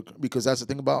follow because that's the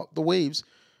thing about the waves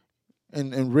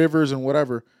and rivers and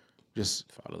whatever. Just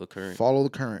Follow the current. follow the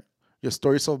current. Just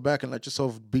throw yourself back and let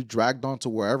yourself be dragged on to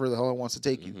wherever the hell it wants to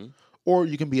take you. Mm-hmm. Or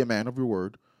you can be a man of your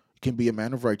word. You can be a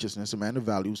man of righteousness, a man of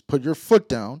values. Put your foot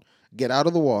down, get out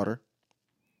of the water,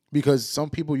 because some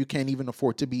people you can't even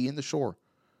afford to be in the shore.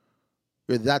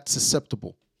 You're that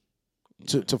susceptible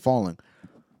to falling.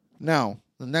 Now,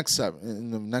 in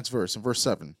the next verse, in verse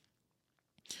 7,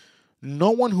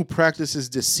 no one who practices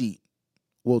deceit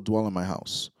will dwell in my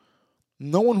house.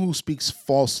 No one who speaks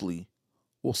falsely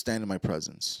will stand in my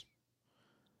presence.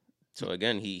 So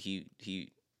again, he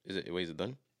is it? Wait, is it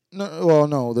done? No, well,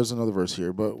 no, there's another verse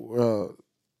here, but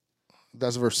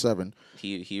That's verse 7.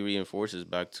 He reinforces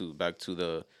back to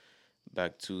the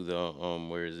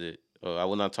where is it? I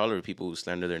will not tolerate people who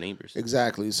slander their neighbors.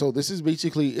 Exactly. So this is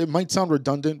basically, it might sound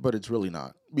redundant, but it's really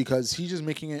not, because he's just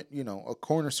making it, a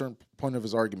cornerstone point of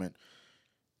his argument.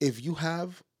 If you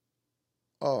have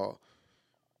a,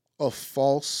 a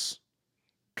false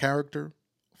character,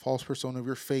 false persona, if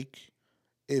you're fake,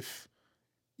 if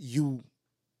you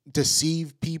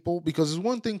deceive people, because it's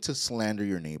one thing to slander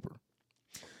your neighbor,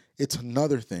 it's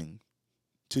another thing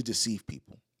to deceive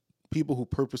people. People who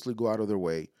purposely go out of their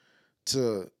way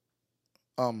to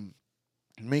um,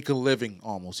 make a living,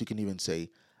 almost, you can even say,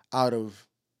 out of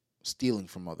stealing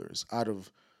from others, out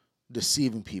of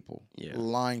deceiving people, Yeah.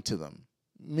 lying to them,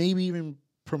 maybe even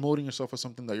promoting yourself as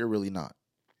something that you're really not.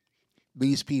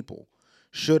 These people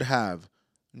should have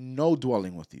no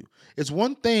dwelling with you. It's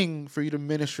one thing for you to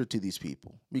minister to these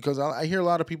people, because I hear a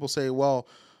lot of people say, well,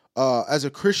 as a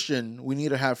Christian, we need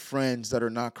to have friends that are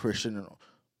not Christian.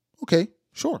 Okay,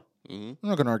 sure. Hmm. I'm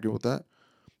not going to argue with that.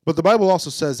 But the Bible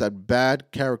also says that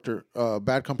bad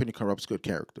company corrupts good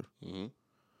character. Hmm.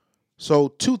 So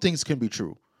two things can be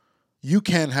true. You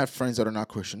can have friends that are not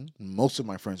Christian. Most of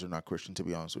my friends are not Christian, to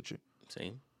be honest with you.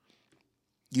 Same.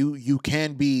 You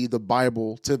can be the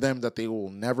Bible to them that they will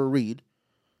never read.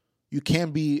 You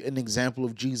can be an example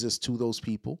of Jesus to those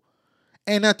people.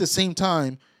 And at the same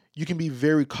time, you can be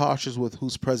very cautious with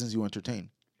whose presence you entertain.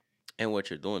 And what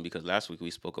you're doing, because last week we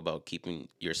spoke about keeping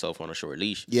yourself on a short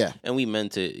leash. Yeah. And we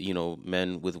meant to,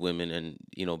 men with women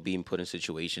and, being put in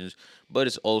situations, but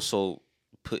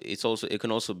it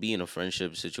can also be in a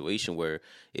friendship situation where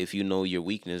if your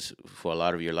weakness for a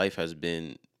lot of your life has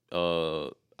been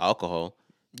alcohol,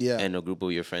 Yeah. and a group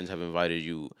of your friends have invited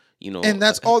you, And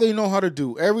that's all they know how to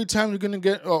do. Every time you're going to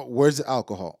get, oh, where's the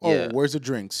alcohol? Oh, yeah. where's the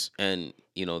drinks? And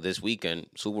this weekend,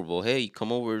 Super Bowl, hey,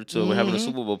 come over to we're having a Mm-hmm.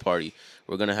 Super Bowl party.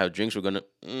 We're gonna have drinks. We're gonna.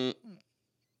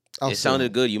 I'll It stay sounded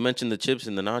home. good. You mentioned the chips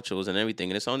and the nachos and everything,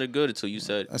 and it sounded good until you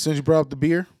said As soon as you brought up the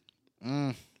beer,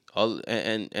 all.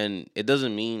 And it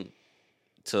doesn't mean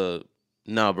to.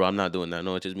 Nah, bro, I'm not doing that.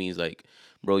 No, it just means like,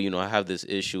 bro, I have this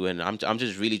issue, and I'm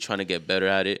just really trying to get better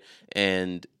at it.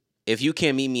 And if you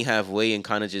can't meet me halfway and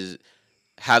kind of just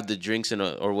have the drinks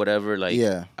or whatever, like,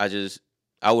 yeah,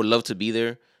 I would love to be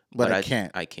there, but but I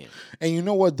can't. I can't. And you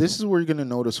know what? This is where you're going to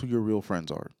notice who your real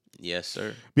friends are. Yes,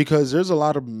 sir. Because there's a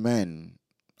lot of men.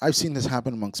 I've seen this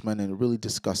happen amongst men, and it really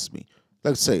disgusts me.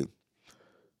 Let's say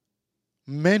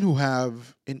men who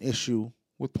have an issue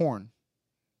with porn,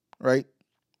 right?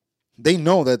 They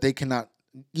know that they cannot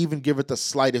even give it the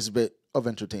slightest bit of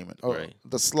entertainment, or Right.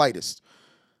 the slightest.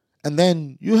 And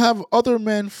then you have other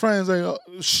men friends like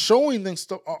showing them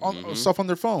stuff on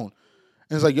their phone,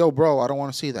 and it's like, yo, bro, I don't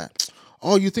want to see that.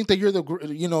 Oh, you think that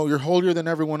you're holier than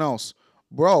everyone else,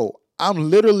 bro?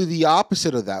 I'm literally the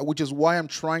opposite of that, which is why I'm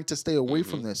trying to stay away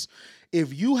from this.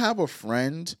 If you have a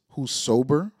friend who's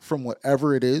sober from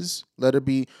whatever it is, let it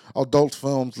be adult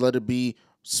films, let it be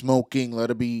smoking, let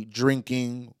it be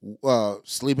drinking,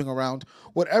 sleeping around,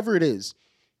 whatever it is.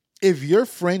 If your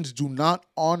friends do not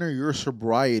honor your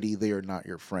sobriety, they are not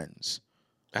your friends.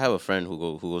 I have a friend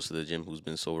who goes to the gym who's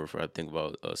been sober for I think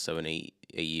about 7, 8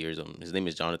 years. His name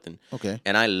is Jonathan, Okay,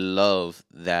 and I love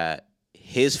that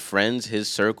his friends, his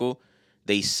circle,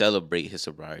 they celebrate his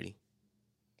sobriety.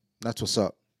 that's what's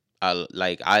up. I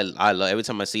love every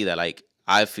time I see that. Like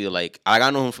I feel like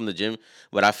I know him from the gym,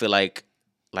 but I feel like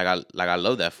I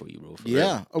love that for you, bro. For real.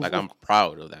 Yeah, Like I'm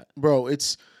proud of that. bro,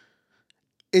 it's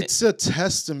a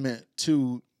testament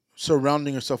to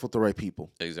surrounding yourself with the right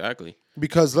people. Exactly.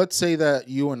 Because let's say that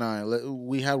you and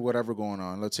we had whatever going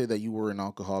on. Let's say that you were an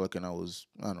alcoholic and I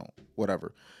don't know,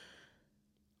 whatever.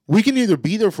 We can either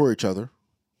be there for each other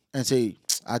and say,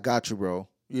 I got you, bro.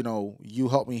 You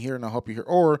help me here and I'll help you here.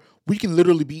 Or we can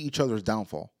literally be each other's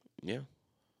downfall. Yeah.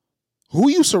 Who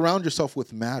you surround yourself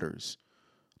with matters.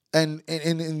 And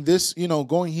in this,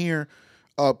 going here,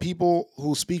 people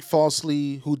who speak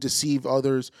falsely, who deceive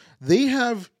others, they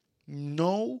have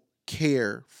no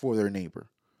care for their neighbor.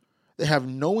 They have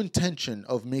no intention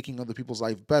of making other people's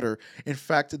life better. In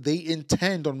fact, they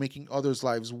intend on making others'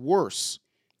 lives worse,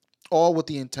 all with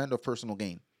the intent of personal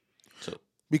gain. So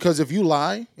Because if you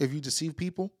lie, if you deceive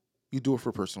people, you do it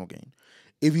for personal gain.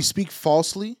 If you speak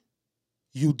falsely,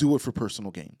 you do it for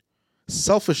personal gain.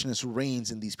 Selfishness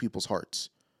reigns in these people's hearts.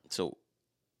 so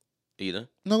either.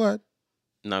 No, go ahead.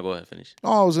 Now go ahead, finish.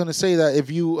 Oh, I was going to say that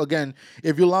if you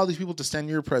allow these people to stand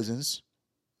in your presence,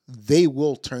 they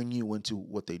will turn you into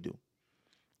what they do.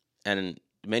 And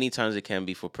many times it can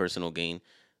be for personal gain,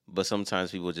 but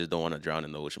sometimes people just don't want to drown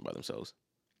in the ocean by themselves.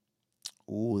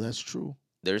 Oh, that's true.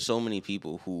 There's so many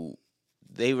people who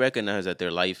they recognize that their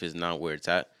life is not where it's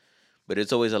at, But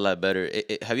it's always a lot better.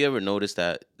 Have you ever noticed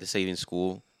that, let's say in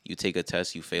school, you take a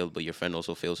test, you failed, but your friend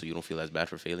also failed, so you don't feel as bad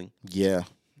for failing? Yeah,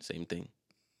 Same thing.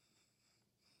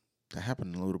 that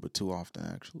happened a little bit too often,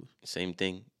 actually. Same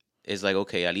thing. It's like,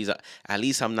 okay, at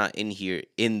least I'm not in here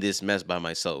in this mess by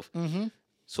myself. Mm-hmm.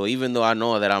 So even though I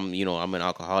know that I'm an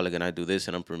alcoholic and I do this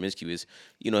and I'm promiscuous,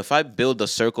 if I build a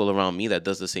circle around me that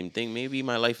does the same thing, maybe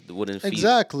my life wouldn't feel.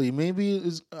 Exactly. Maybe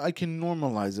I can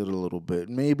normalize it a little bit.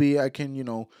 Maybe I can,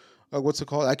 what's it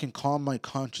called? I can calm my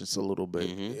conscience a little bit,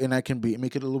 Hmm. and I can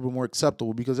make it a little bit more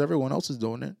acceptable because everyone else is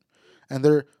doing it, and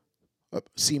they're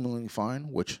seemingly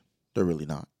fine, which they're really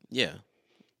not. Yeah.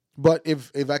 But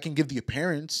if I can give the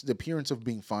appearance of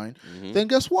being fine, Hmm. then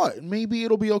guess what? Maybe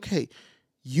it'll be okay.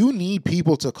 You need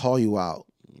people to call you out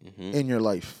Hmm. in your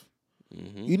life.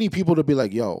 Hmm. You need people to be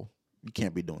like, "Yo, you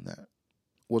can't be doing that.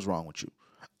 What's wrong with you?"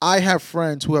 I have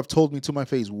friends who have told me to my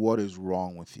face, "What is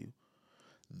wrong with you?"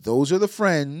 Those are the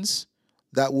friends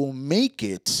that will make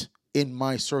it in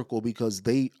my circle because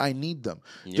I need them.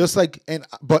 Yep. Just like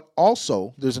but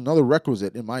also there's another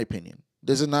requisite in my opinion.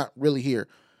 This is not really here.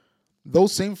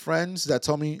 Those same friends that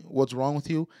tell me what's wrong with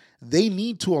you, they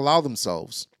need to allow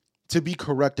themselves to be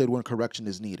corrected when correction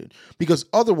is needed. Because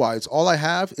otherwise, all I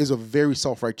have is a very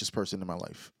self-righteous person in my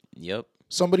life. Yep.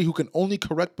 Somebody who can only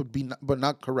correct but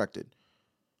not corrected.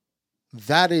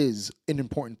 That is an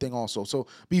important thing also. So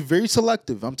be very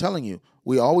selective. I'm telling you.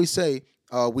 We always say,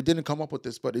 we didn't come up with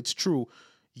this, but it's true.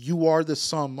 You are the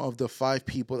sum of the 5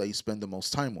 people that you spend the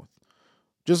most time with.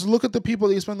 Just look at the people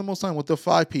that you spend the most time with, the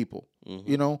 5 people. Hmm.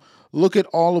 You know, look at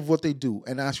all of what they do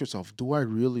and ask yourself, do I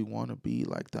really want to be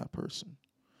like that person?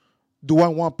 Do I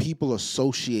want people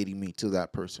associating me to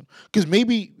that person? Because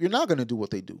maybe you're not going to do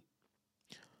what they do.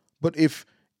 But if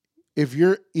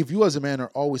you as a man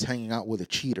are always hanging out with a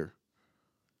cheater,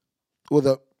 with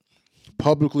a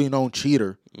publicly known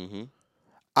cheater, Hmm.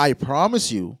 I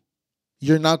promise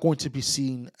you're not going to be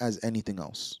seen as anything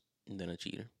else. And then a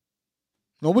cheater.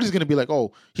 Nobody's going to be like,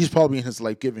 oh, he's probably in his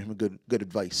life giving him good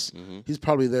advice. Hmm. He's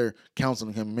probably there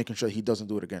counseling him, making sure he doesn't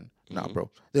do it again. Nah, Hmm.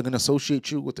 bro. They're going to associate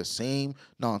you with the same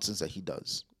nonsense that he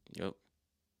does. Yep.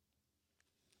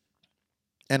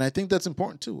 And I think that's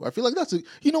important too. I feel like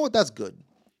you know what? That's good.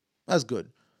 That's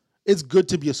good. It's good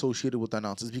to be associated with that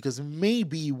nonsense because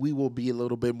maybe we will be a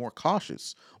little bit more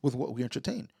cautious with what we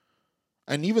entertain.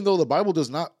 And even though the Bible does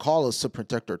not call us to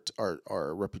protect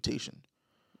our reputation,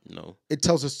 No. it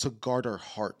tells us to guard our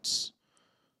hearts.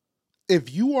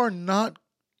 If you are not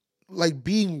like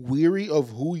being weary of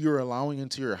who you're allowing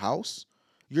into your house,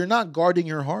 you're not guarding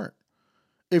your heart.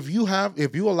 If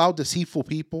you allow deceitful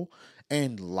people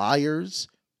and liars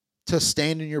to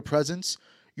stand in your presence,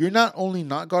 you're not only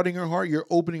not guarding your heart, you're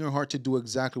opening your heart to do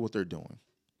exactly what they're doing.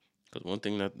 Because one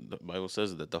thing that the Bible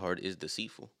says is that the heart is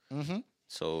deceitful. Mm-hmm.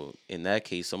 So in that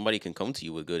case, somebody can come to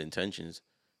you with good intentions,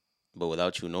 but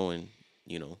without you knowing,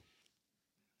 you know,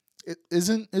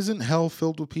 Isn't hell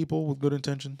filled with people with good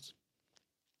intentions?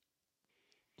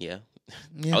 yeah. I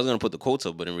Yeah, was gonna put the quotes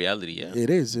up, but in reality, yeah. it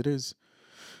is. It is.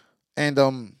 And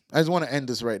I just want to end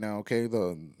this right now, okay?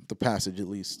 The passage at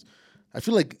least. I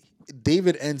feel like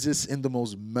David ends this in the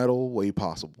most metal way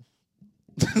possible.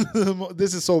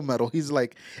 This is so metal. He's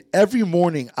like, every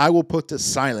morning I will put to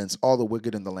silence all the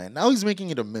wicked in the land. Now he's making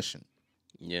it a mission.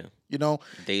 Yeah. You know,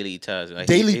 Daily task.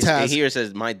 daily And task. here it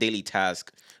says, my daily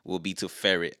task will be to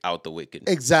ferret out the wicked.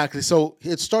 Exactly. So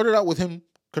it started out with him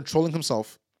controlling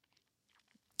himself,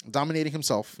 dominating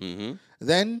himself. Mm-hmm.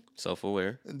 Then Self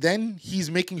aware. then he's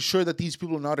making sure that these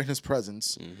people are not in his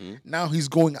presence. Mm-hmm. Now he's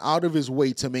going out of his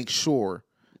way to make sure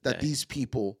that That these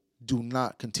people do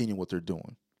not continue what they're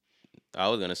doing. I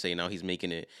was gonna say now he's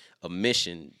making it a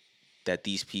mission that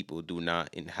these people do not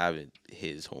inhabit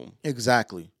his home.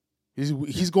 Exactly.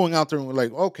 He's going out there and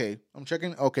like, okay, I'm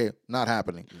checking. Okay, not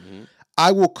happening. Mm-hmm.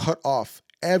 I will cut off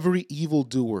every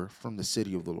evildoer from the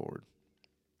city of the Lord.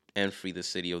 And free the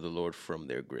city of the Lord from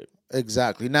their grip.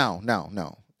 Exactly. Now,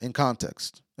 in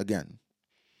context, again,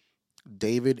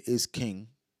 David is king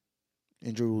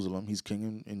in Jerusalem. He's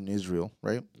king in Israel,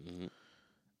 right? Mm-hmm.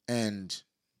 And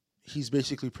he's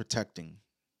basically protecting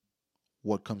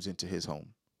what comes into his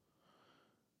home.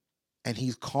 And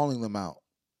he's calling them out.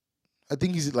 I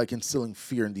think he's like instilling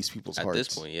fear in these people's At this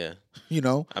hearts. point, yeah. You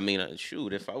know? I mean,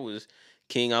 shoot, if I was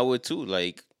king, I would too.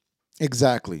 Like,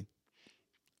 Exactly.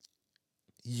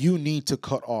 You need to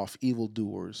cut off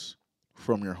evildoers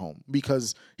from your home.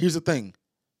 Because here's the thing.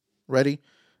 Ready?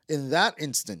 In that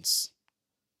instance,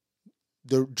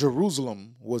 the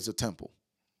Jerusalem was the temple.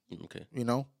 okay, You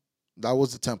know? That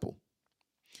was the temple.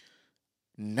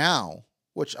 Now,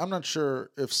 which I'm not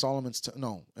sure if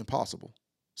no, impossible.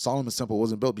 Solomon's temple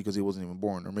wasn't built because he wasn't even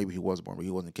born, or maybe he was born, but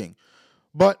he wasn't king.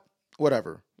 But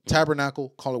whatever. Tabernacle,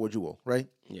 call it what you will, right?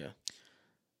 Yeah.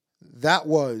 That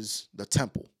was the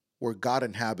temple where God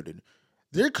inhabited.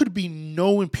 There could be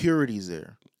no impurities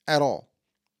there at all.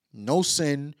 No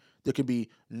sin. There could be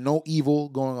no evil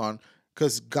going on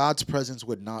because God's presence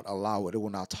would not allow it. It will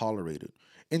not tolerate it.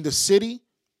 In the city,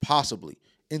 possibly.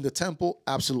 In the temple,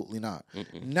 absolutely not.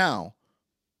 Now,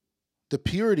 the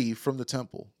purity from the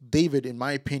temple, David, in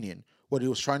my opinion, what he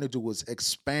was trying to do was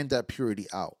expand that purity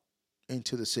out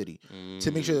into the city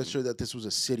to make sure that this was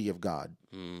a city of God.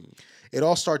 It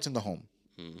all starts in the home.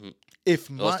 If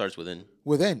It all my starts within.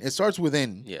 Within, it starts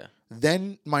within. Yeah.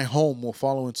 Then my home will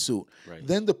follow in suit. Right.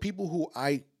 Then the people who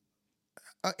I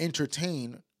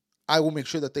entertain, I will make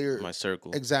sure that they are My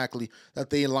circle. exactly that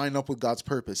they line up with God's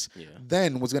purpose. Yeah.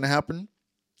 Then what's going to happen?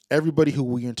 Everybody who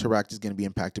we interact is going to be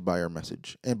impacted by our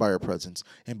message and by our presence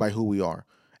and by who we are,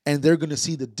 and they're going to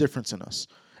see the difference in us.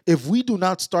 If we do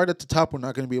not start at the top, we're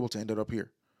not going to be able to end it up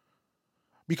here.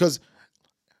 Because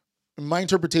in my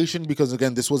interpretation, because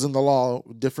again, this was in the law,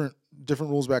 different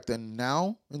rules back then.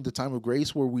 Now, in the time of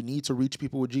grace, where we need to reach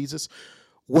people with Jesus,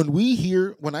 when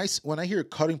I hear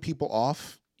cutting people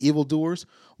off, evildoers,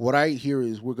 what I hear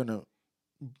is we're gonna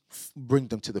bring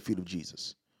them to the feet of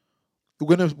Jesus.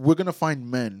 We're gonna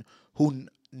find men who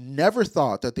never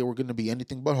thought that they were gonna be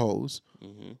anything but hoes,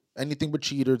 anything but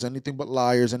cheaters, anything but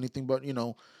liars, anything but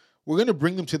We're gonna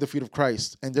bring them to the feet of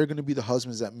Christ, and they're gonna be the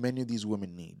husbands that many of these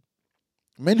women need.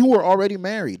 Men who are already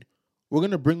married, we're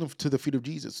going to bring them to the feet of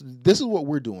Jesus. This is what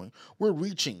we're doing. We're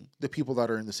reaching the people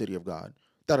that are in the city of God,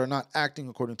 that are not acting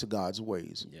according to God's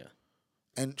ways. Yeah.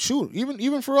 And shoot,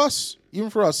 even for us,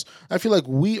 I feel like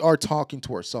we are talking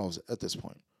to ourselves at this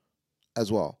point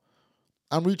as well.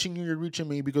 I'm reaching you, you're reaching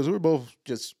me, because we're both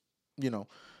just,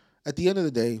 at the end of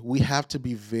the day, we have to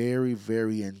be very,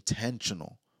 very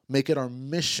intentional. Make it our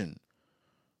mission.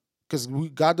 Because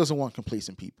God doesn't want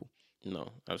complacent people. No,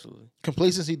 absolutely.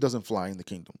 Complacency doesn't fly in the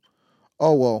kingdom.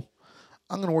 Oh, well,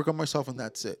 I'm going to work on myself and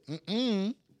that's it.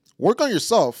 Work on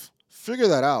yourself. Figure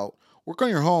that out. Work on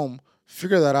your home.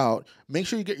 Figure that out. Make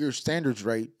sure you get your standards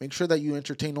right. Make sure that you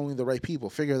entertain only the right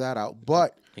people. Figure that out.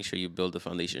 But make sure you build the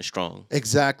foundation strong.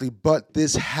 Exactly. But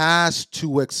this has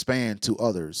to expand to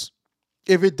others.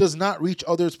 If it does not reach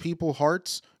others people's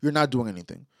hearts, you're not doing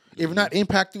anything. If you're not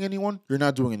impacting anyone, you're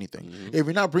not doing anything. If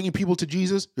you're not bringing people to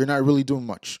Jesus, you're not really doing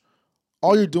much.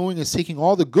 All you're doing is taking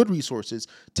all the good resources,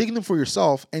 taking them for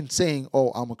yourself, and saying, oh,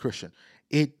 I'm a Christian.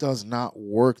 It does not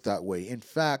work that way. In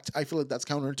fact, I feel like that's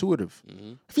counterintuitive.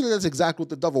 I feel like that's exactly what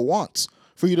the devil wants,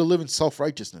 for you to live in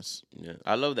self-righteousness. Yeah,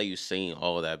 I love that you're saying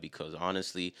all of that, because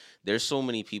honestly, there's so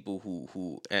many people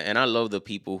who and I love the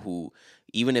people who,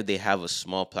 even if they have a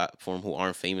small platform, who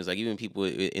aren't famous, like even people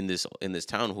in this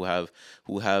town who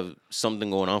have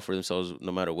something going on for themselves,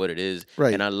 no matter what it is.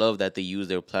 Right. And I love that they use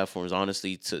their platforms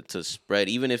honestly to spread,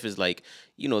 even if it's like,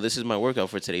 this is my workout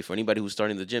for today. For anybody who's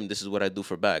starting the gym, this is what I do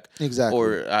for back. Exactly.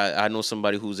 Or I know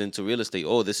somebody who's into real estate.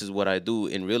 Oh, this is what I do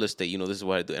in real estate. This is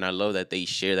what I do. And I love that they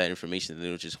share that information, and they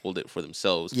don't just hold it for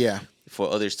themselves. Yeah.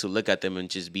 For others to look at them and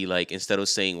just be like, instead of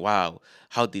saying, wow,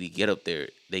 how did he get up there?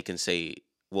 They can say,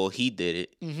 well, he did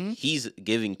it. He's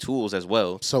giving tools as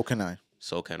well. So can I.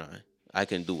 So can I. I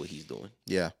can do what he's doing.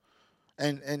 Yeah.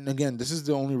 And again, this is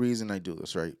the only reason I do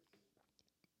this, right?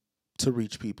 To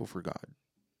reach people for God.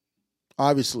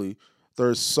 Obviously,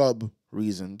 there's sub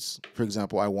reasons. For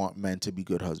example, I want men to be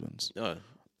good husbands.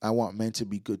 I want men to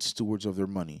be good stewards of their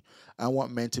money. I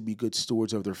want men to be good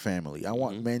stewards of their family. I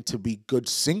want men to be good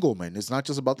single men. It's not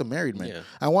just about the married men. Yeah.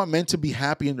 I want men to be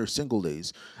happy in their single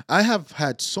days. I have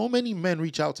had so many men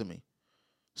reach out to me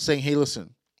saying, hey,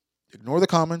 listen, ignore the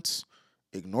comments,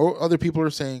 ignore what other people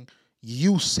are saying.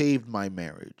 You saved my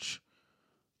marriage.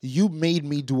 You made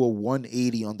me do a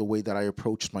 180 on the way that I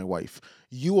approached my wife.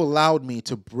 You allowed me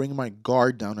to bring my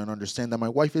guard down and understand that my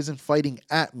wife isn't fighting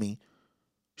at me.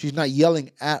 She's not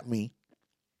yelling at me.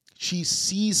 She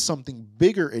sees something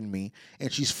bigger in me,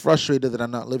 and she's frustrated that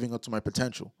I'm not living up to my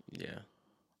potential. Yeah.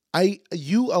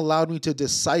 You allowed me to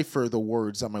decipher the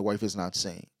words that my wife is not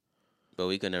saying. But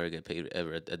we could never get paid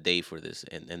ever a day for this,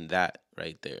 and that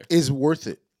right there is worth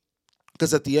it.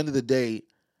 Because at the end of the day,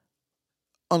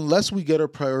 unless we get our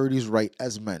priorities right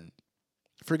as men,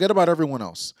 forget about everyone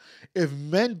else. If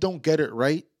men don't get it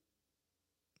right,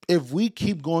 if we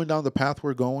keep going down the path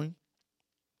we're going,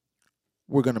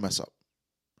 we're going to mess up.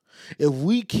 If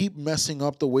we keep messing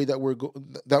up the way that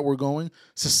we're going,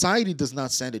 society does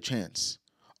not stand a chance.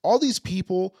 All these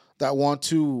people that want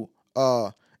to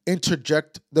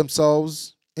interject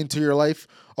themselves into your life,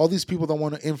 all these people that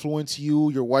want to influence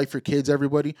you, your wife, your kids,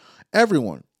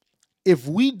 everyone. If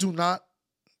we do not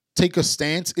take a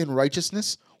stance in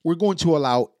righteousness, we're going to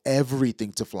allow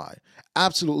everything to fly.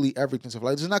 Absolutely everything to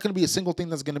fly. There's not going to be a single thing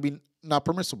that's going to be not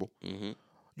permissible. Mm-hmm.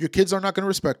 Your kids are not going to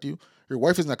respect you. Your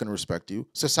wife is not going to respect you.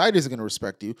 Society isn't going to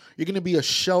respect you. You're going to be a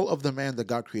shell of the man that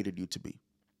God created you to be.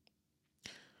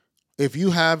 If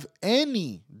you have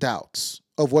any doubts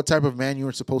of what type of man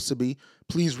you're supposed to be,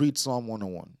 please read Psalm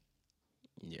 101.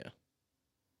 Yeah.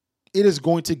 It is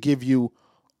going to give you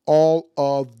all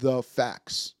of the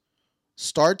facts.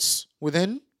 Starts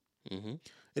within, Mm-hmm.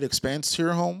 it expands to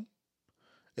your home,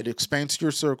 it expands to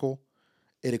your circle,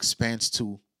 it expands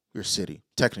to your city.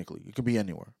 Technically, it could be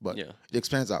anywhere, but Yeah. it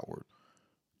expands outward.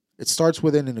 It starts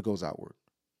within and it goes outward.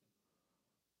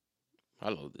 I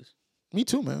love this. Me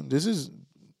too, man.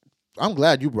 I'm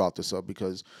glad you brought this up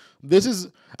because this is,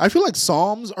 I feel like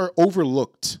Psalms are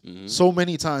overlooked Mm-hmm. so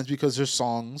many times because they're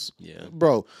songs. Yeah.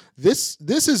 Bro, this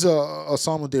is a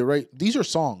Psalm of David, right? These are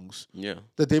songs Yeah.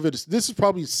 that this is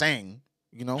probably sang,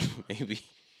 you know? Maybe.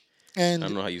 I don't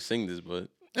And know how you sing this, but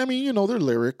I mean, they're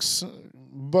lyrics.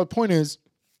 But point is,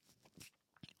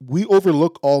 we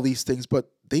overlook all these things, but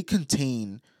they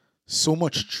contain so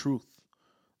much truth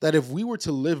that if we were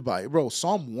to live by it, bro,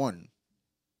 Psalm 1,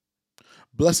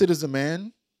 blessed is the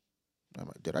man.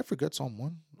 Did I forget Psalm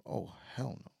 1? Oh,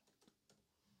 hell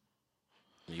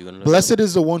no. are you gonna look it up? Blessed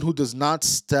is the one who does not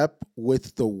step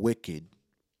with the wicked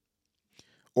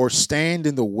or stand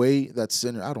in the way that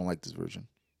sinner. I don't like this version.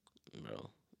 Bro.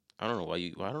 I don't know why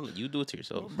you. Why don't you do it to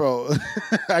yourself? Bro,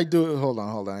 I do it. Hold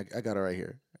on. I got it right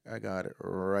here. I got it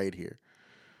right here.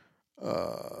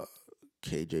 Uh,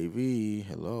 KJV.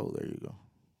 Hello. There you go.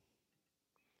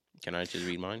 Can I just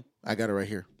read mine? I got it right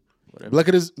here. Whatever.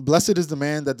 Blessed is the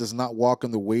man that does not walk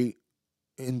in the way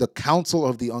in the counsel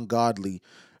of the ungodly,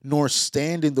 nor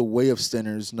stand in the way of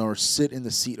sinners, nor sit in the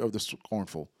seat of the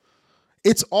scornful.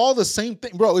 It's all the same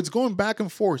thing, bro. It's going back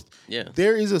and forth. Yeah.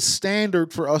 There is a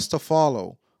standard for us to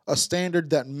follow, a standard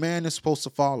that man is supposed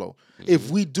to follow. If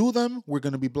we do them, we're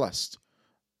going to be blessed.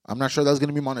 I'm not sure that's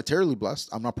going to be monetarily blessed.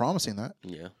 I'm not promising that.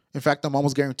 Yeah. In fact, I'm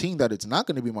almost guaranteeing that it's not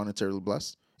going to be monetarily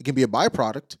blessed. It can be a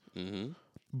byproduct. Mm-hmm.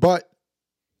 But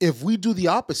if we do the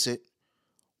opposite,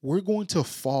 we're going to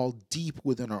fall deep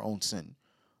within our own sin.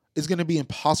 It's going to be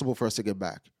impossible for us to get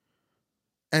back.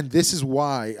 And this is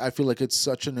why I feel like it's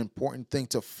such an important thing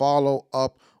to follow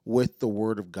up with the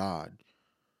word of God.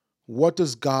 What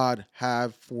does God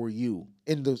have for you?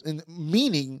 In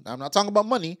meaning, I'm not talking about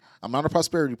money. I'm not a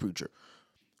prosperity preacher.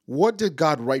 What did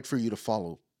God write for you to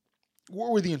follow?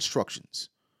 What were the instructions?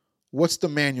 What's the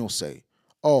manual say?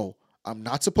 Oh, I'm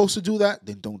not supposed to do that?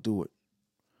 Then don't do it.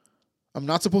 I'm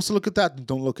not supposed to look at that? Then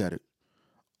don't look at it.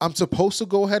 I'm supposed to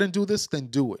go ahead and do this? Then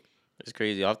do it. It's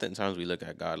crazy. Oftentimes we look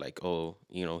at God like, oh,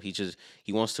 he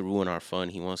wants to ruin our fun.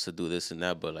 He wants to do this and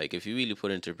that. But like, if you really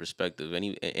put it into perspective,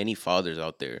 any fathers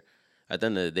out there, at the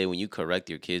end of the day, when you correct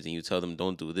your kids and you tell them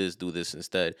don't do this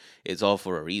instead, it's all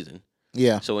for a reason.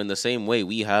 Yeah. So in the same way,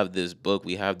 we have this book,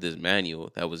 we have this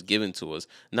manual that was given to us,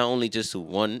 not only just to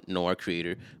one know our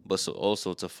Creator, but so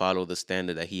also to follow the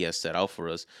standard that He has set out for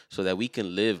us, so that we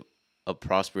can live a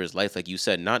prosperous life, like you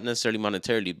said, not necessarily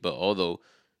monetarily, but although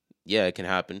yeah, it can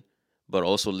happen, but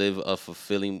also live a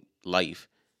fulfilling life.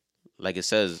 Like it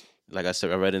says, like I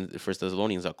said, I read in First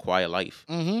Thessalonians, a quiet life,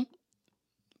 Mm-hmm.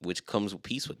 which comes with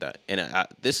peace with that. And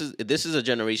this is a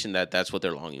generation that's what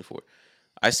they're longing for.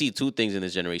 I see two things in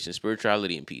this generation: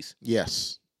 spirituality and peace.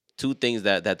 Yes. Two things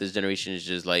that this generation is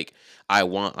just like, I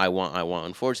want, I want, I want.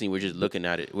 Unfortunately, we're just looking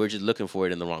at it. We're just looking for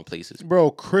it in the wrong places.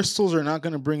 Bro, crystals are not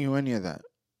going to bring you any of that.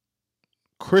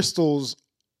 Crystals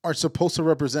are supposed to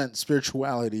represent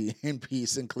spirituality and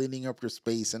peace and cleaning up your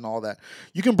space and all that.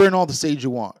 You can burn all the sage you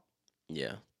want.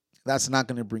 Yeah, That's not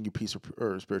going to bring you peace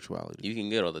or spirituality. you can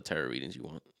get all the tarot readings you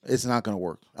want. It's not going to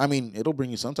work. I mean, it'll bring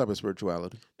you some type of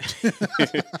spirituality.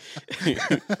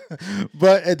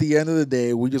 But at the end of the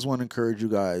day, we just want to encourage you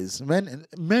guys, men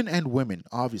and women,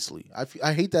 obviously.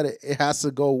 I hate that it has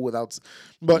to go without,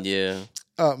 but Yeah,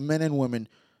 men and women,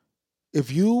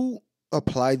 if you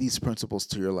apply these principles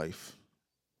to your life,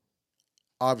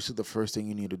 obviously the first thing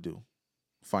you need to do,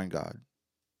 find God.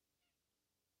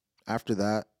 After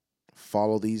that,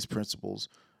 follow these principles.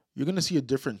 You're going to see a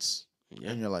difference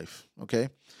yeah. in your life, okay?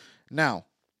 Now,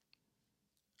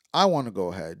 I want to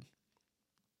go ahead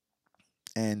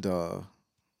and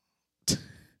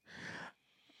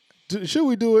should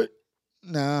we do it?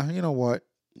 Nah, you know what?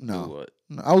 Do No. what?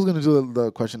 No, I was going to do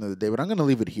the question of the day, but I'm going to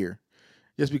leave it here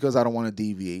just because I don't want to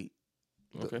deviate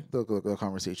Okay. the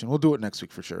conversation. We'll do it next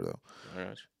week for sure, though. All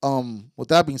right. With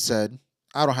that being said,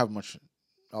 I don't have much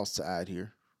else to add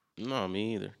here. No,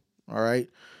 me either. All right.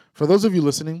 For those of you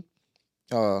listening,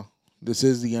 This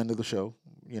is the end of the show.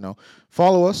 You know,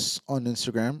 follow us on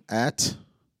Instagram at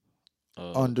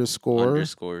Uh, underscore.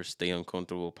 underscore stay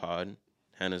uncomfortable pod.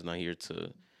 Hannah's not here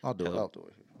to I'll do it. help. I'll do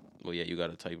it. Well, yeah, you got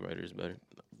a typewriter is better.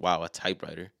 Wow, a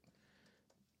typewriter.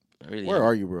 I really Where am.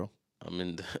 are you, bro? I'm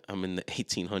in the I'm in the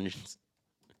 1800s.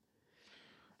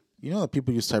 You know that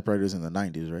people use typewriters in the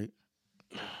 '90s, right?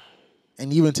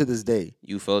 And even to this day,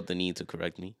 You felt the need to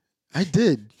correct me. I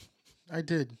did. I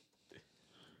did.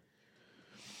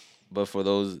 But for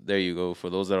those, there you go. For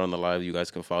those that are on the live, you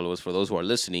guys can follow us. For those who are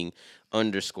listening,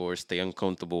 underscore stay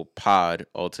uncomfortable pod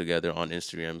all together on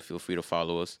Instagram. Feel free to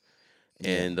follow us.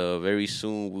 Yeah. And very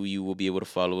soon you will be able to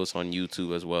follow us on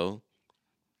YouTube as well.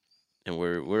 And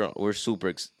we're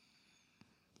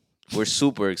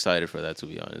super excited for that. To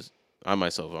be honest, I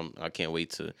myself I can't wait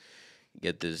to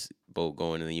get this boat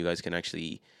going, and then you guys can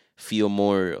actually feel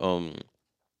more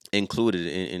included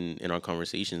in our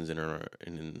conversations and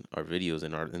in our videos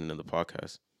and in the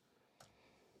podcast.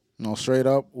 No, straight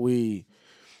up, we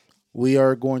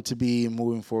are going to be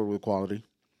moving forward with quality.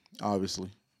 Obviously,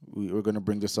 we're going to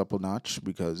bring this up a notch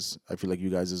because I feel like you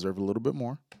guys deserve a little bit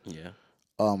more. Yeah,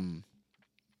 Um,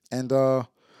 and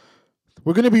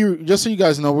we're going to be, just so you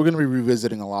guys know, we're going to be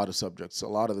revisiting a lot of subjects, a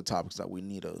lot of the topics that we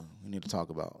need to talk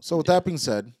about. So with yeah. that being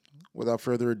said, without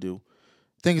further ado,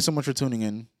 thank you so much for tuning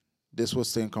in. This was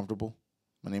Staying Comfortable.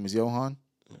 My name is Johan,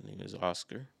 My name is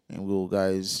Oscar. and we'll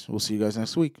see you guys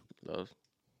next week. Love.